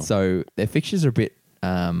 Wow. So their fixtures are a bit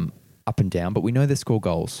up and down, but we know they score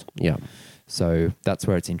goals. Yeah. So that's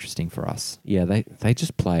where it's interesting for us. Yeah, they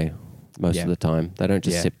just play most Yeah. of the time. They don't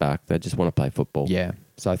just Yeah. sit back. They just want to play football. Yeah.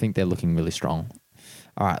 So I think they're looking really strong.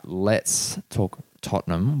 All right, let's talk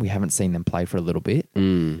Tottenham. We haven't seen them play for a little bit.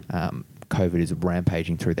 COVID is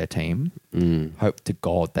rampaging through their team. Hope to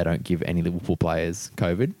God they don't give any Liverpool players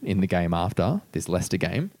COVID in the game after this Leicester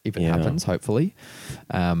game, if it Yeah. happens, hopefully.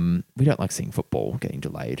 We don't like seeing football getting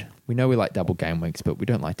delayed. We know we like double game weeks, but we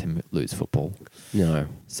don't like to lose football. No.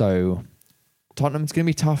 So Tottenham's going to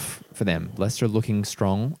be tough for them. Leicester are looking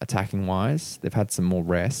strong attacking wise. They've had some more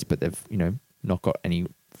rest, but they've not got any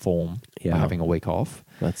form Yeah. by having a week off.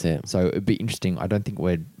 That's it. So it'd be interesting. I don't think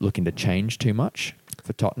we're looking to change too much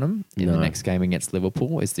for Tottenham in the No. next game against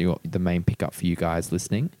Liverpool. Is the main pickup for you guys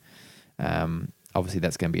listening? Obviously,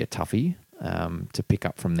 that's going to be a toughie to pick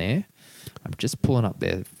up from there. I'm just pulling up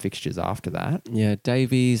their fixtures after that. Yeah,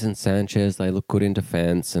 Davies and Sanchez, they look good in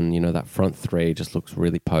defence, and that front three just looks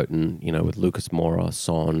really potent. With Lucas Moura,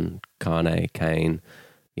 Son, Kane, Kane.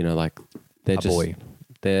 They're A just boy.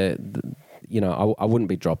 they're. I wouldn't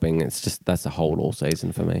be dropping. It's just that's a hold all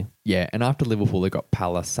season for me. Yeah, and after Liverpool, they've got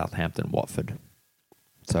Palace, Southampton, Watford.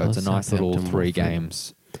 So it's a Oh, nice little Southampton, 3 Watford.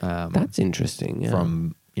 games That's interesting. Yeah.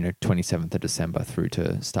 from 27th of December through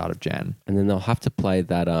to start of Jan. And then they'll have to play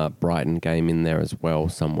that Brighton game in there as well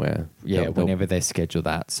somewhere. Yeah, They'll- whenever they schedule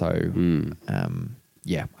that. So,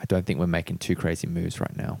 yeah, I don't think we're making too crazy moves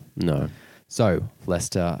right now. No. So,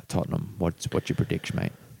 Leicester, Tottenham. What's your prediction,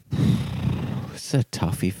 mate? It's a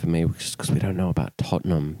toughie for me just because we don't know about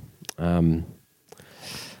Tottenham. Are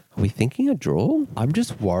we thinking a draw? I'm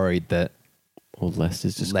just worried that Or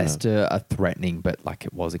Leicester's just Leicester are threatening, but like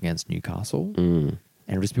it was against Newcastle. And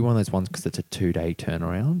it'll just be one of those ones because it's a 2-day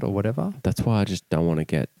turnaround or whatever. That's why I just don't want to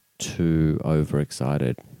get too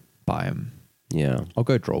overexcited. Buy 'em. Yeah. I'll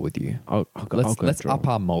go draw with you. I'll go Let's draw. up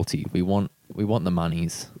our multi. We want the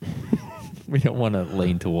monies. We don't want to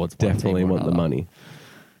lean towards one Definitely team or want the another. money.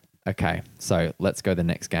 Okay, so let's go the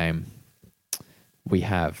next game. we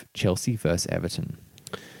have Chelsea versus Everton.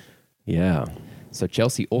 Yeah. So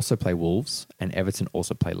Chelsea also play Wolves and Everton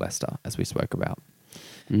also play Leicester, as we spoke about.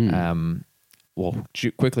 Well,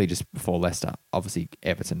 quickly just before Leicester, obviously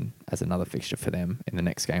Everton as another fixture for them in the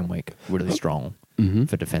next game week. Really strong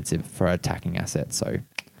for defensive, for attacking assets. So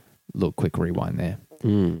little quick rewind there.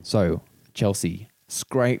 So Chelsea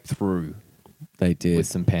scraped through. They did. With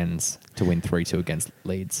some pens to win 3-2 against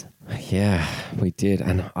Leeds. Yeah, we did.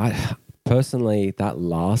 And I personally, that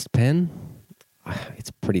last pen, it's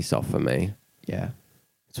pretty soft for me. Yeah.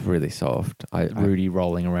 It's really soft. Rudy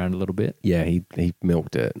rolling around a little bit. Yeah, he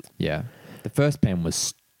milked it. Yeah. The first pen was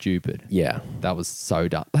stupid. Yeah. That was so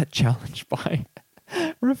dumb. That challenge by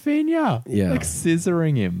Rafinha. Yeah. Like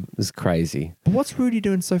scissoring him. It was crazy. But what's Rudy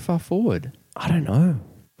doing so far forward? I don't know.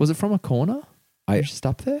 Was it from a corner? He was just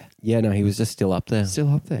up there? Yeah, no, he was just still up there.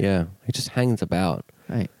 Still up there? Yeah. He just hangs about.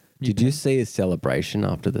 Hey, Did you see his celebration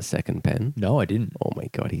after the second pen? No, I didn't. Oh my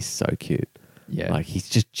God, he's so cute. Yeah. Like he's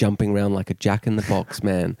just jumping around like a jack in the box,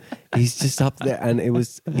 man. He's just up there. And it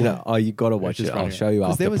was, oh, you got to watch it. I'll show you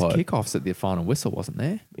after there was pod. kickoffs at the final whistle, wasn't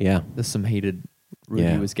there? Yeah. There's some heated...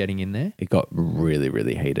 Rudy was getting in there. It got really,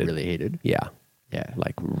 really heated. Really heated. Yeah. Yeah.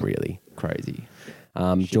 Like really. Crazy.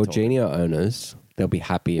 Jorginho owners, they'll be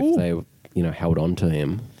happy if they, held on to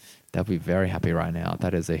him. They'll be very happy right now.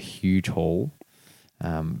 That is a huge haul.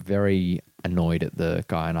 Very annoyed at the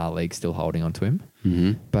guy in our league still holding on to him.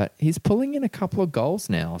 Mm-hmm. But he's pulling in a couple of goals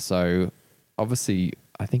now. So obviously,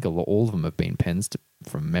 I think all of them have been pens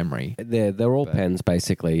from memory. They're all pens,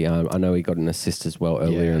 basically. I know he got an assist as well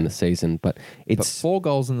earlier in the season, but But 4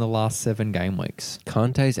 goals in the last 7 game weeks.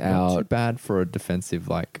 Kante's Not too out. bad for a defensive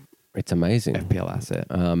It's amazing. FPL asset.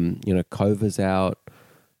 Kova's out.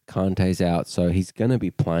 Kante's out, so he's going to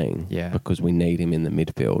be playing because we need him in the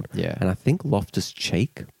midfield. Yeah. And I think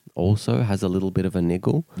Loftus-Cheek also has a little bit of a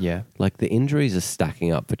niggle. Yeah. Like the injuries are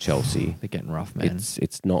stacking up for Chelsea. They're getting rough, man.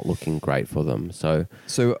 It's not looking great for them. So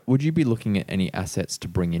would you be looking at any assets to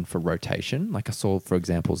bring in for rotation? Like I saw, for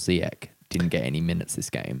example, Ziyech didn't get any minutes this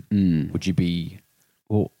game. Would you be...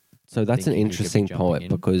 Well, so that's an thinking he could be interesting jumping point in?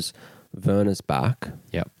 because Werner's back.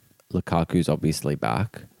 Yep. Lukaku's obviously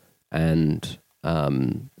back. And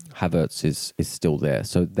Havertz is still there.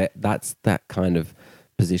 So that's that kind of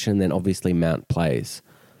position. Then obviously Mount plays.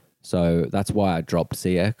 So that's why I dropped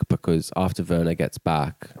Ziyech, because after Werner gets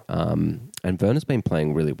back, and Werner's been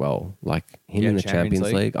playing really well. Like him in the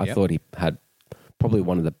Champions League, I thought he had probably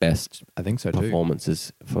one of the best I think so too.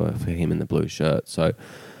 performances for him in the blue shirt. So,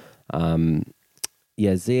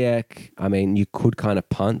 Ziyech, I mean, you could kind of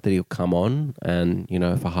punt that he'll come on and,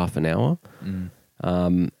 for half an hour.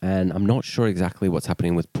 And I'm not sure exactly what's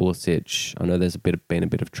happening with Pulisic. I know there's been a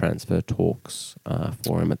bit of transfer talks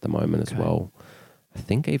for him at the moment as well. I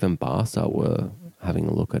think even Barca were having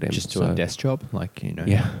a look at him. Just to a desk job,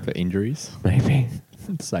 for injuries. Maybe.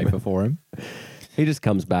 Safer for him. He just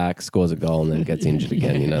comes back, scores a goal, and then gets injured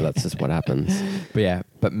again. That's just what happens.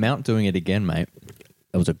 But Mount doing it again, mate.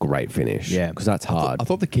 It was a great finish. Yeah. Because that's hard. I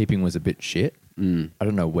thought the keeping was a bit shit. I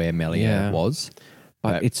don't know where Melia was.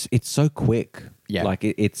 But it's so quick. Yeah. Like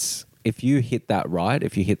it's if you hit that right,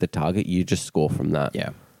 if you hit the target, you just score from that.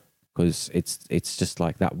 Yeah. Because it's just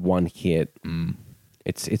like that one hit.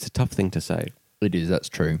 It's a tough thing to say. It is, that's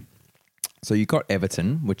true. So you got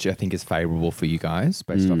Everton, which I think is favourable for you guys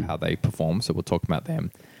based on how they perform. So we'll talk about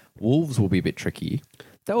them. Wolves will be a bit tricky.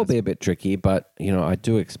 That will be a bit tricky, but I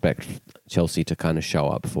do expect Chelsea to kind of show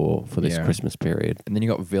up for this Christmas period. And then you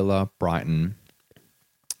got Villa, Brighton,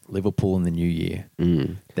 Liverpool in the new year.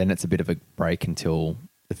 Then it's a bit of a break until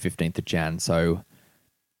the 15th of Jan. So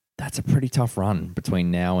that's a pretty tough run between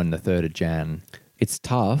now and the 3rd of Jan. It's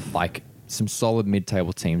tough. Like some solid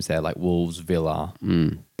mid-table teams there, like Wolves, Villa,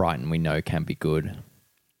 Brighton, we know can be good.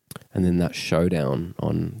 And then that showdown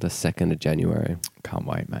on the 2nd of January. Can't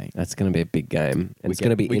wait, mate. That's going to be a big game. And it's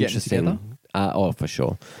going to be interesting. For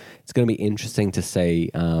sure. It's going to be interesting to see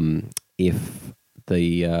if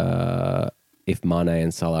Mane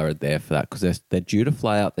and Salah are there for that, because they're due to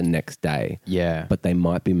fly out the next day. Yeah. But they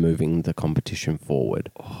might be moving the competition forward.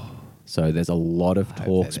 So there's a lot of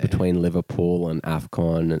talks between Liverpool and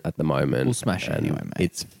AFCON at the moment. We'll smash it anyway, mate.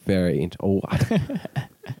 It's very...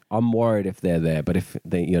 I'm worried if they're there, but if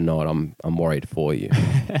you're not, I'm worried for you.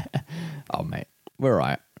 Oh, mate. We're all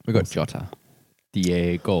right. We got Jota.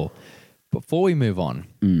 Diego. Before we move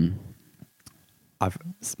on, I've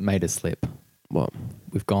made a slip. What?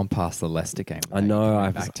 We've gone past the Leicester game. I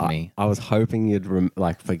know. Back to me. I was hoping you'd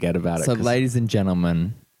forget about it. So, ladies and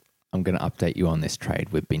gentlemen, I'm going to update you on this trade.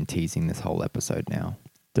 We've been teasing this whole episode now.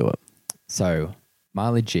 Do it. So,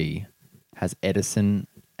 Marley G has Edison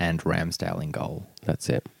and Ramsdale in goal. That's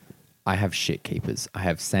it. I have shit keepers. I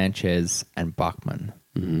have Sanchez and Buckman.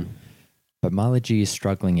 But Marley G is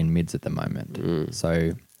struggling in mids at the moment.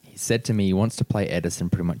 So he said to me he wants to play Edison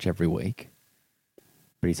pretty much every week.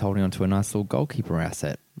 But he's holding on to a nice little goalkeeper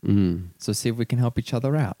asset. So see if we can help each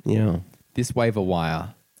other out. Yeah. This waiver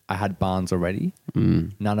wire, I had Barnes already.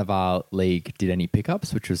 None of our league did any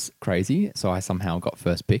pickups, which was crazy. So I somehow got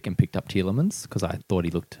first pick and picked up Tielemans because I thought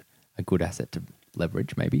he looked a good asset to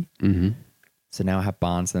leverage maybe. So now I have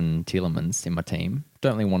Barnes and Tielemans in my team.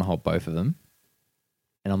 Don't really want to hold both of them.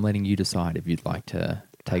 And I'm letting you decide if you'd like to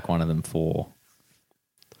take one of them for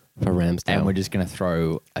Ramsdale. And we're just going to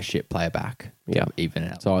throw a shit player back. Yeah. Even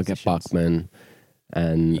out. So I'll get Buckman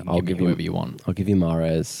and I'll give you whoever you want. I'll give you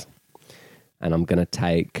Mahrez. And I'm going to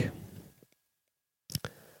take...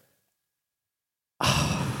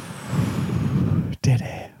 dead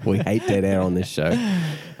air. We hate dead air on this show.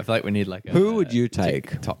 I feel like we need like a... Who would you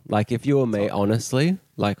take? Top. Like if you were me, honestly,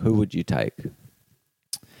 like who would you take?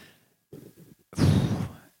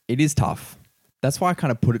 It is tough. That's why I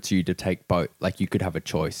kind of put it to you to take both. Like you could have a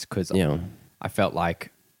choice because I felt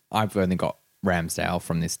like I've only got Ramsdale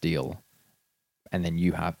from this deal and then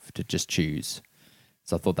you have to just choose.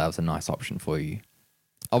 So I thought that was a nice option for you.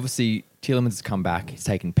 Obviously, Tielemans has come back. He's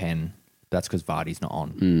taken pen. That's because Vardy's not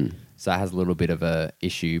on. So that has a little bit of a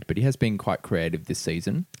issue, but he has been quite creative this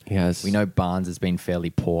season. He has. We know Barnes has been fairly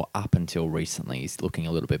poor up until recently. He's looking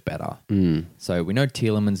a little bit better. So we know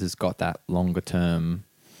Tielemans has got that longer term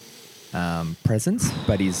presence,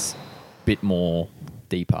 but he's a bit more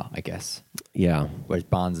deeper, I guess. Yeah. Whereas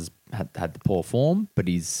Barnes has had the poor form, but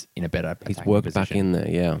he's in a better He's worked position. back in there,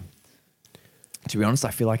 yeah. To be honest,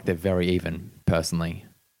 I feel like they're very even, personally.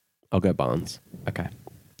 I'll go Barnes. Okay.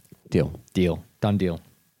 Deal. Done deal.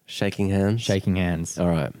 Shaking hands? Shaking hands. All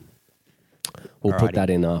right. We'll put that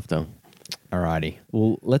in after. Alrighty.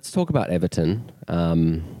 Well, let's talk about Everton.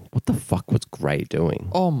 What the fuck was Gray doing?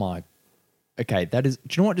 Oh my. Okay, that is...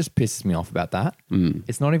 Do you know what just pisses me off about that?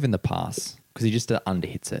 It's not even the pass, because he just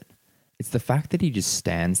underhits it. It's the fact that he just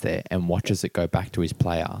stands there and watches it go back to his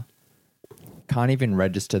player. Can't even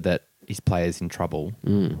register that his player's in trouble.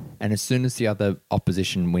 And as soon as the other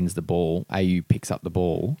opposition wins the ball, AU picks up the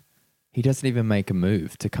ball, he doesn't even make a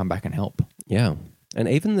move to come back and help. Yeah. And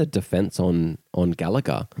even the defense on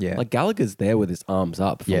Gallagher. Yeah. Like Gallagher's there with his arms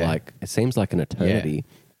up for like, it seems like an eternity.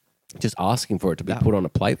 Just asking for it to be put on a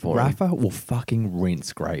plate for him. Rafa will fucking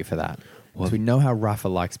rinse Gray for that. Because we know how Rafa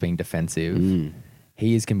likes being defensive.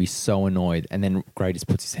 He is going to be so annoyed. And then Gray just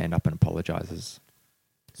puts his hand up and apologizes.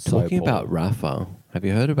 Talking about Rafa, have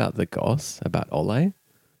you heard about the goss about Ole?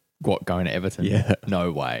 What, going to Everton? Yeah.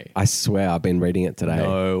 No way. I swear I've been reading it today.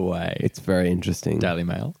 No way. It's very interesting. Daily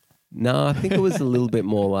Mail? No, I think it was a little bit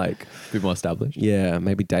more like... A bit more established? Yeah,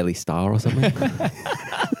 maybe Daily Star or something.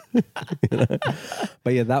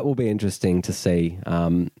 But yeah, that will be interesting to see.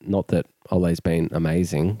 Not that Ole's been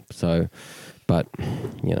amazing, so... But,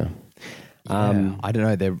 you know... I don't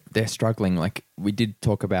know. They're struggling. Like, we did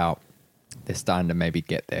talk about they're starting to maybe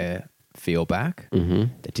get their feel back. They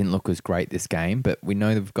didn't look as great this game, but we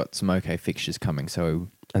know they've got some okay fixtures coming, so...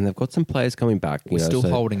 And they've got some players coming back. We're still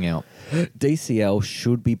holding out. DCL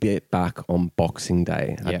should be back on Boxing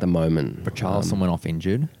Day at the moment. Richarlison went off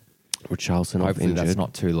injured. Richarlison off Hopefully injured. that's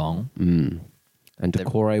not too long. And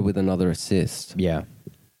Decore with another assist. Yeah.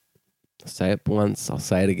 Say it once, I'll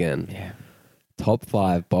say it again. Yeah. Top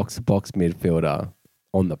 5 box-to-box midfielder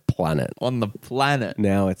on the planet. On the planet.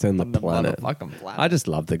 Now it's on the planet. Motherfucking planet. I just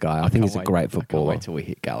love the guy. I think he's a great footballer. I can't wait till we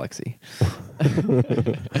hit Galaxy.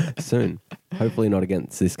 Soon. Hopefully not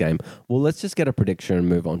against this game. Well, let's just get a prediction and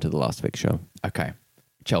move on to the last fixture. Okay.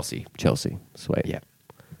 Chelsea. Sweet. Yeah.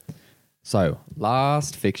 So,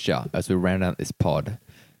 last fixture as we round out this pod,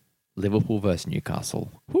 Liverpool versus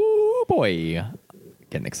Newcastle. Woo boy.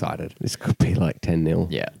 Getting excited. This could be like 10-0.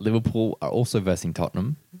 Yeah. Liverpool are also versing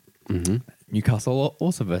Tottenham. Newcastle are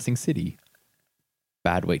also versing City.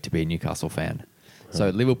 Bad week to be a Newcastle fan. So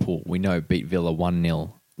Liverpool, we know, beat Villa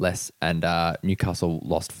 1-0 less, and Newcastle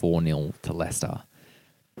lost 4-0 to Leicester.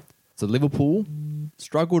 So Liverpool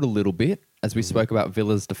struggled a little bit. As we spoke about,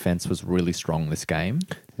 Villa's defence was really strong this game.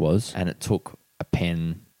 Was. And it took a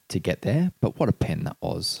pen to get there, but what a pen that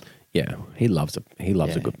was. Yeah, he loves a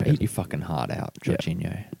good pen. Eat your fucking heart out,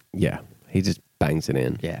 Jorginho. Yeah, he just bangs it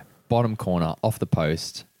in. Yeah. Bottom corner, off the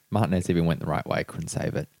post. Martinez even went the right way, couldn't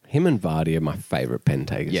save it. Him and Vardy are my favourite pen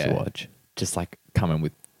takers to watch. Just like coming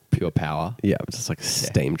with pure power. Yeah, just like a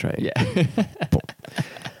steam train. Yeah.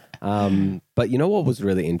 But you know what was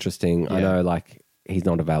really interesting? I know like he's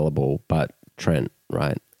not available, but Trent,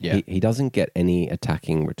 right? Yeah. He doesn't get any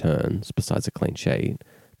attacking returns besides a clean sheet,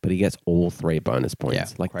 but he gets all 3 bonus points. Yeah,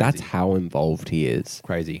 like crazy. that's how involved he is.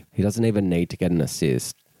 Crazy. He doesn't even need to get an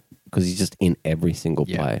assist because he's just in every single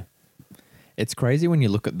Yeah. play. It's crazy when you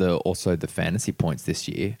look at the fantasy points this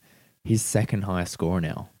year. He's second highest scorer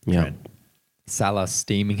now. Yeah. Trent. Salah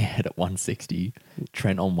steaming ahead at 160.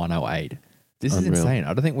 Trent on 108. This Unreal. is insane.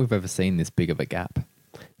 I don't think we've ever seen this big of a gap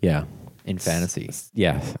Yeah. in fantasy.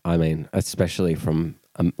 Yeah. I mean, especially from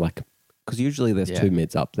because usually there's Yeah. 2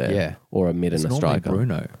 mids up there. Yeah. Or a mid It's and a normally striker.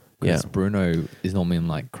 Bruno. Yeah. Because Bruno is normally in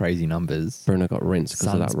like crazy numbers. Bruno got rinsed because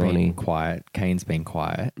of Son's that been Ronnie. quiet. Kane's been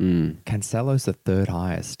quiet. Mm. Cancelo's the third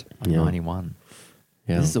highest on Yeah. 91.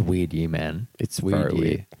 Yeah. This is a weird year, man. It's a weird very year.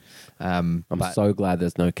 weird. I'm so glad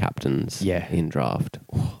there's no captains in draft.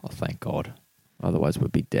 Oh, thank God. Otherwise,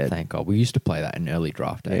 we'd be dead. Thank God. We used to play that in early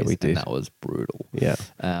draft days. Yeah, we did. And that was brutal. Yeah.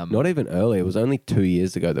 Um, Not even early. It was only 2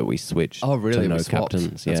 years ago that we switched oh, really? to no We swapped?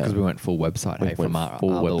 captains. That's Yeah. because we went full website, We hey, from went our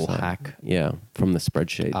full little website. hack. Yeah, from the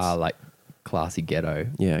spreadsheets. Like classy ghetto.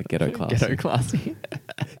 Yeah, ghetto classy. Ghetto classy.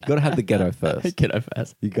 You got to have the ghetto first. Ghetto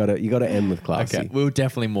first. You got to end with classy. Okay, we were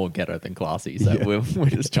definitely more ghetto than classy, so Yeah. we're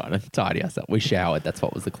just trying to tidy ourselves. We showered. That's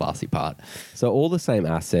what was the classy part. So all the same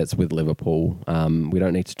assets with Liverpool. We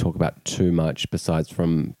don't need to talk about too much besides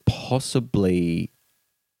from possibly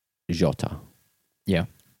Jota. Yeah.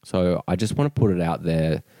 So I just want to put it out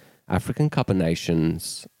there. African Cup of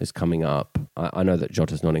Nations is coming up. I know that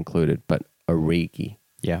Jota's not included, but Origi.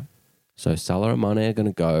 Yeah. So Salah and Mane are going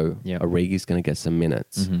to go. Yep. Origi's going to get some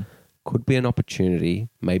minutes. Mm-hmm. Could be an opportunity,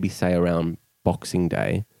 maybe say around Boxing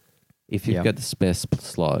Day, if you've Yeah. got the spare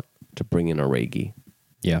slot to bring in Origi,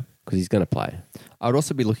 Yeah. because he's going to play. I would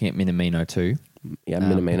also be looking at Minamino too. Yeah,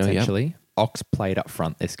 Minamino, yeah. potentially. Ox played up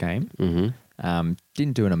front this game. Mm-hmm.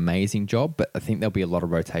 Didn't do an amazing job, but I think there'll be a lot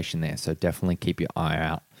of rotation there. So definitely keep your eye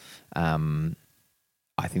out.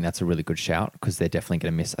 I think that's a really good shout because they're definitely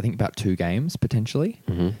going to miss, I think, about 2 games potentially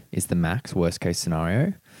is the max worst case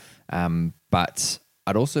scenario. But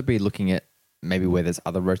I'd also be looking at maybe where there's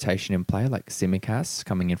other rotation in play, like Tsimikas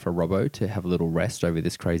coming in for Robbo to have a little rest over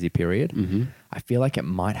this crazy period. Mm-hmm. I feel like it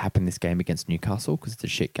might happen this game against Newcastle because it's a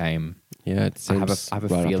shit game. Yeah, it I seems have a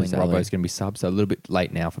right up feeling his alley. Robbo's going to be sub, so a little bit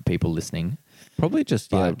late now for people listening. Probably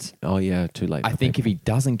just, But too late. I think if he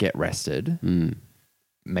doesn't get rested, Mm.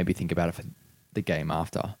 maybe think about it for the game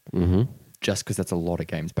after, Mm-hmm. just because that's a lot of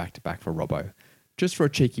games back to back for Robbo. Just for a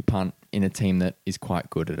cheeky punt in a team that is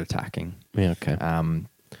quite good at attacking. Yeah, okay.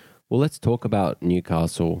 Well, let's talk about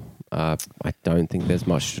Newcastle. I don't think there's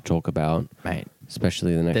much to talk about, Mate,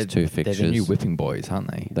 especially the next 2 fixtures. they're the new whipping boys, aren't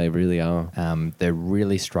they? They really are. They're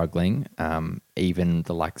really struggling. Even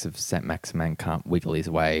the likes of St. Maximin can't wiggle his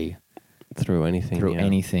way Through anything. through yeah.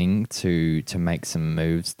 anything to make some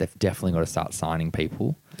moves. They've definitely got to start signing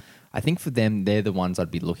people. I think for them, they're the ones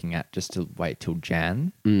I'd be looking at just to wait till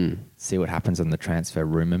Jan, see what happens on the transfer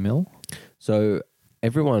rumour mill. So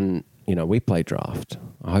everyone, we play draft.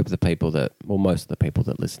 I hope most of the people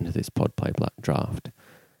that listen to this pod play draft.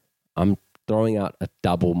 I'm throwing out a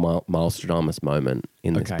double Maelstradamus moment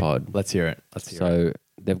in this pod. Let's hear it. So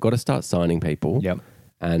they've got to start signing people. Yep.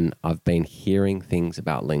 And I've been hearing things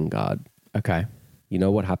about Lingard. Okay. You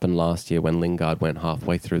know what happened last year when Lingard went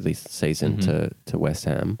halfway through this season to West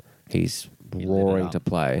Ham? He's He lit it roaring up. to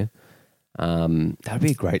play. That'd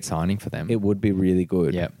be a great signing for them. It would be really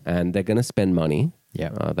good. Yep. And they're going to spend money.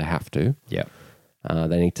 Yep. They have to. Yep.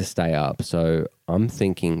 They need to stay up. So I'm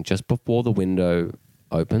thinking just before the window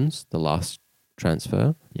opens, the last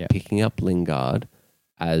transfer, Yep. picking up Lingard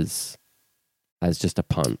as just a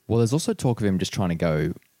punt. Well, there's also talk of him just trying to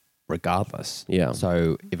go regardless. Yeah.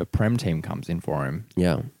 So if a Prem team comes in for him,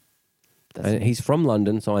 Yeah. And he's from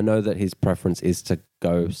London, so I know that his preference is to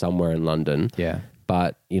go somewhere in London. yeah.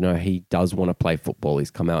 But, he does want to play football. He's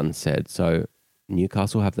come out and said. So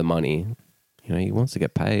Newcastle have the money. He wants to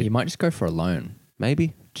get paid. He might just go for a loan,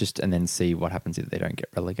 Maybe. and then see what happens if they don't get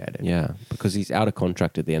relegated. Yeah. Because he's out of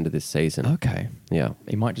contract at the end of this season. Okay. Yeah.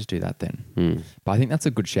 He might just do that then. Mm. But I think that's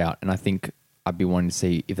a good shout. And I think I'd be wanting to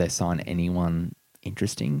see if they sign anyone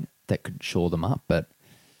interesting that could shore them up. But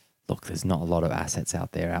look, there's not a lot of assets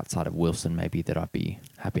out there outside of Wilson, maybe, that I'd be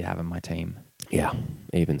happy to have in my team. Yeah.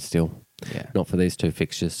 Even still. Yeah. Not for these 2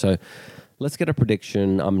 fixtures. So let's get a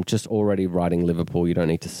prediction. I'm just already writing Liverpool. You don't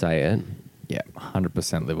need to say it. Yeah,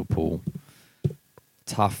 100% Liverpool.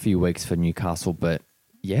 Tough few weeks for Newcastle, but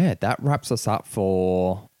yeah, that wraps us up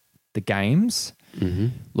for the games. Mm-hmm.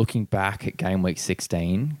 Looking back at game week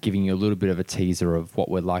 16, giving you a little bit of a teaser of what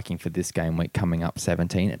we're liking for this game week coming up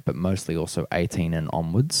 17, but mostly also 18 and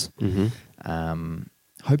onwards. Mm-hmm.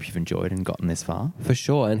 Hope you've enjoyed and gotten this far. For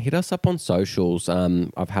sure. And hit us up on socials.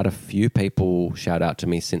 I've had a few people shout out to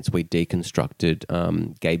me since we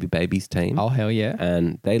deconstructed Gaby Baby's team. Oh, hell yeah.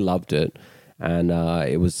 And they loved it. And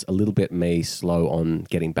it was a little bit me slow on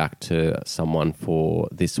getting back to someone for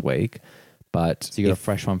this week. But so you got a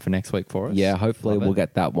fresh one for next week for us? Yeah, hopefully we'll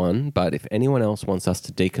get that one. But if anyone else wants us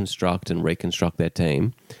to deconstruct and reconstruct their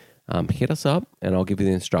team, hit us up and I'll give you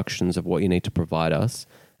the instructions of what you need to provide us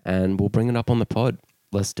and we'll bring it up on the pod.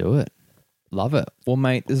 Let's do it. Love it. Well,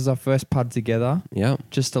 mate, this is our first pod together. Yeah.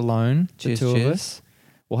 Just alone, cheers, the two of us.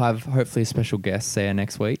 We'll have hopefully a special guest there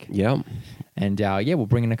next week. Yeah. And we'll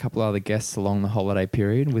bring in a couple other guests along the holiday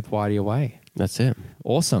period with Whitey Away. That's it.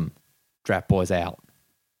 Awesome. Draft Boys out.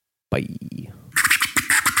 Bye.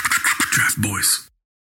 Draft Boys.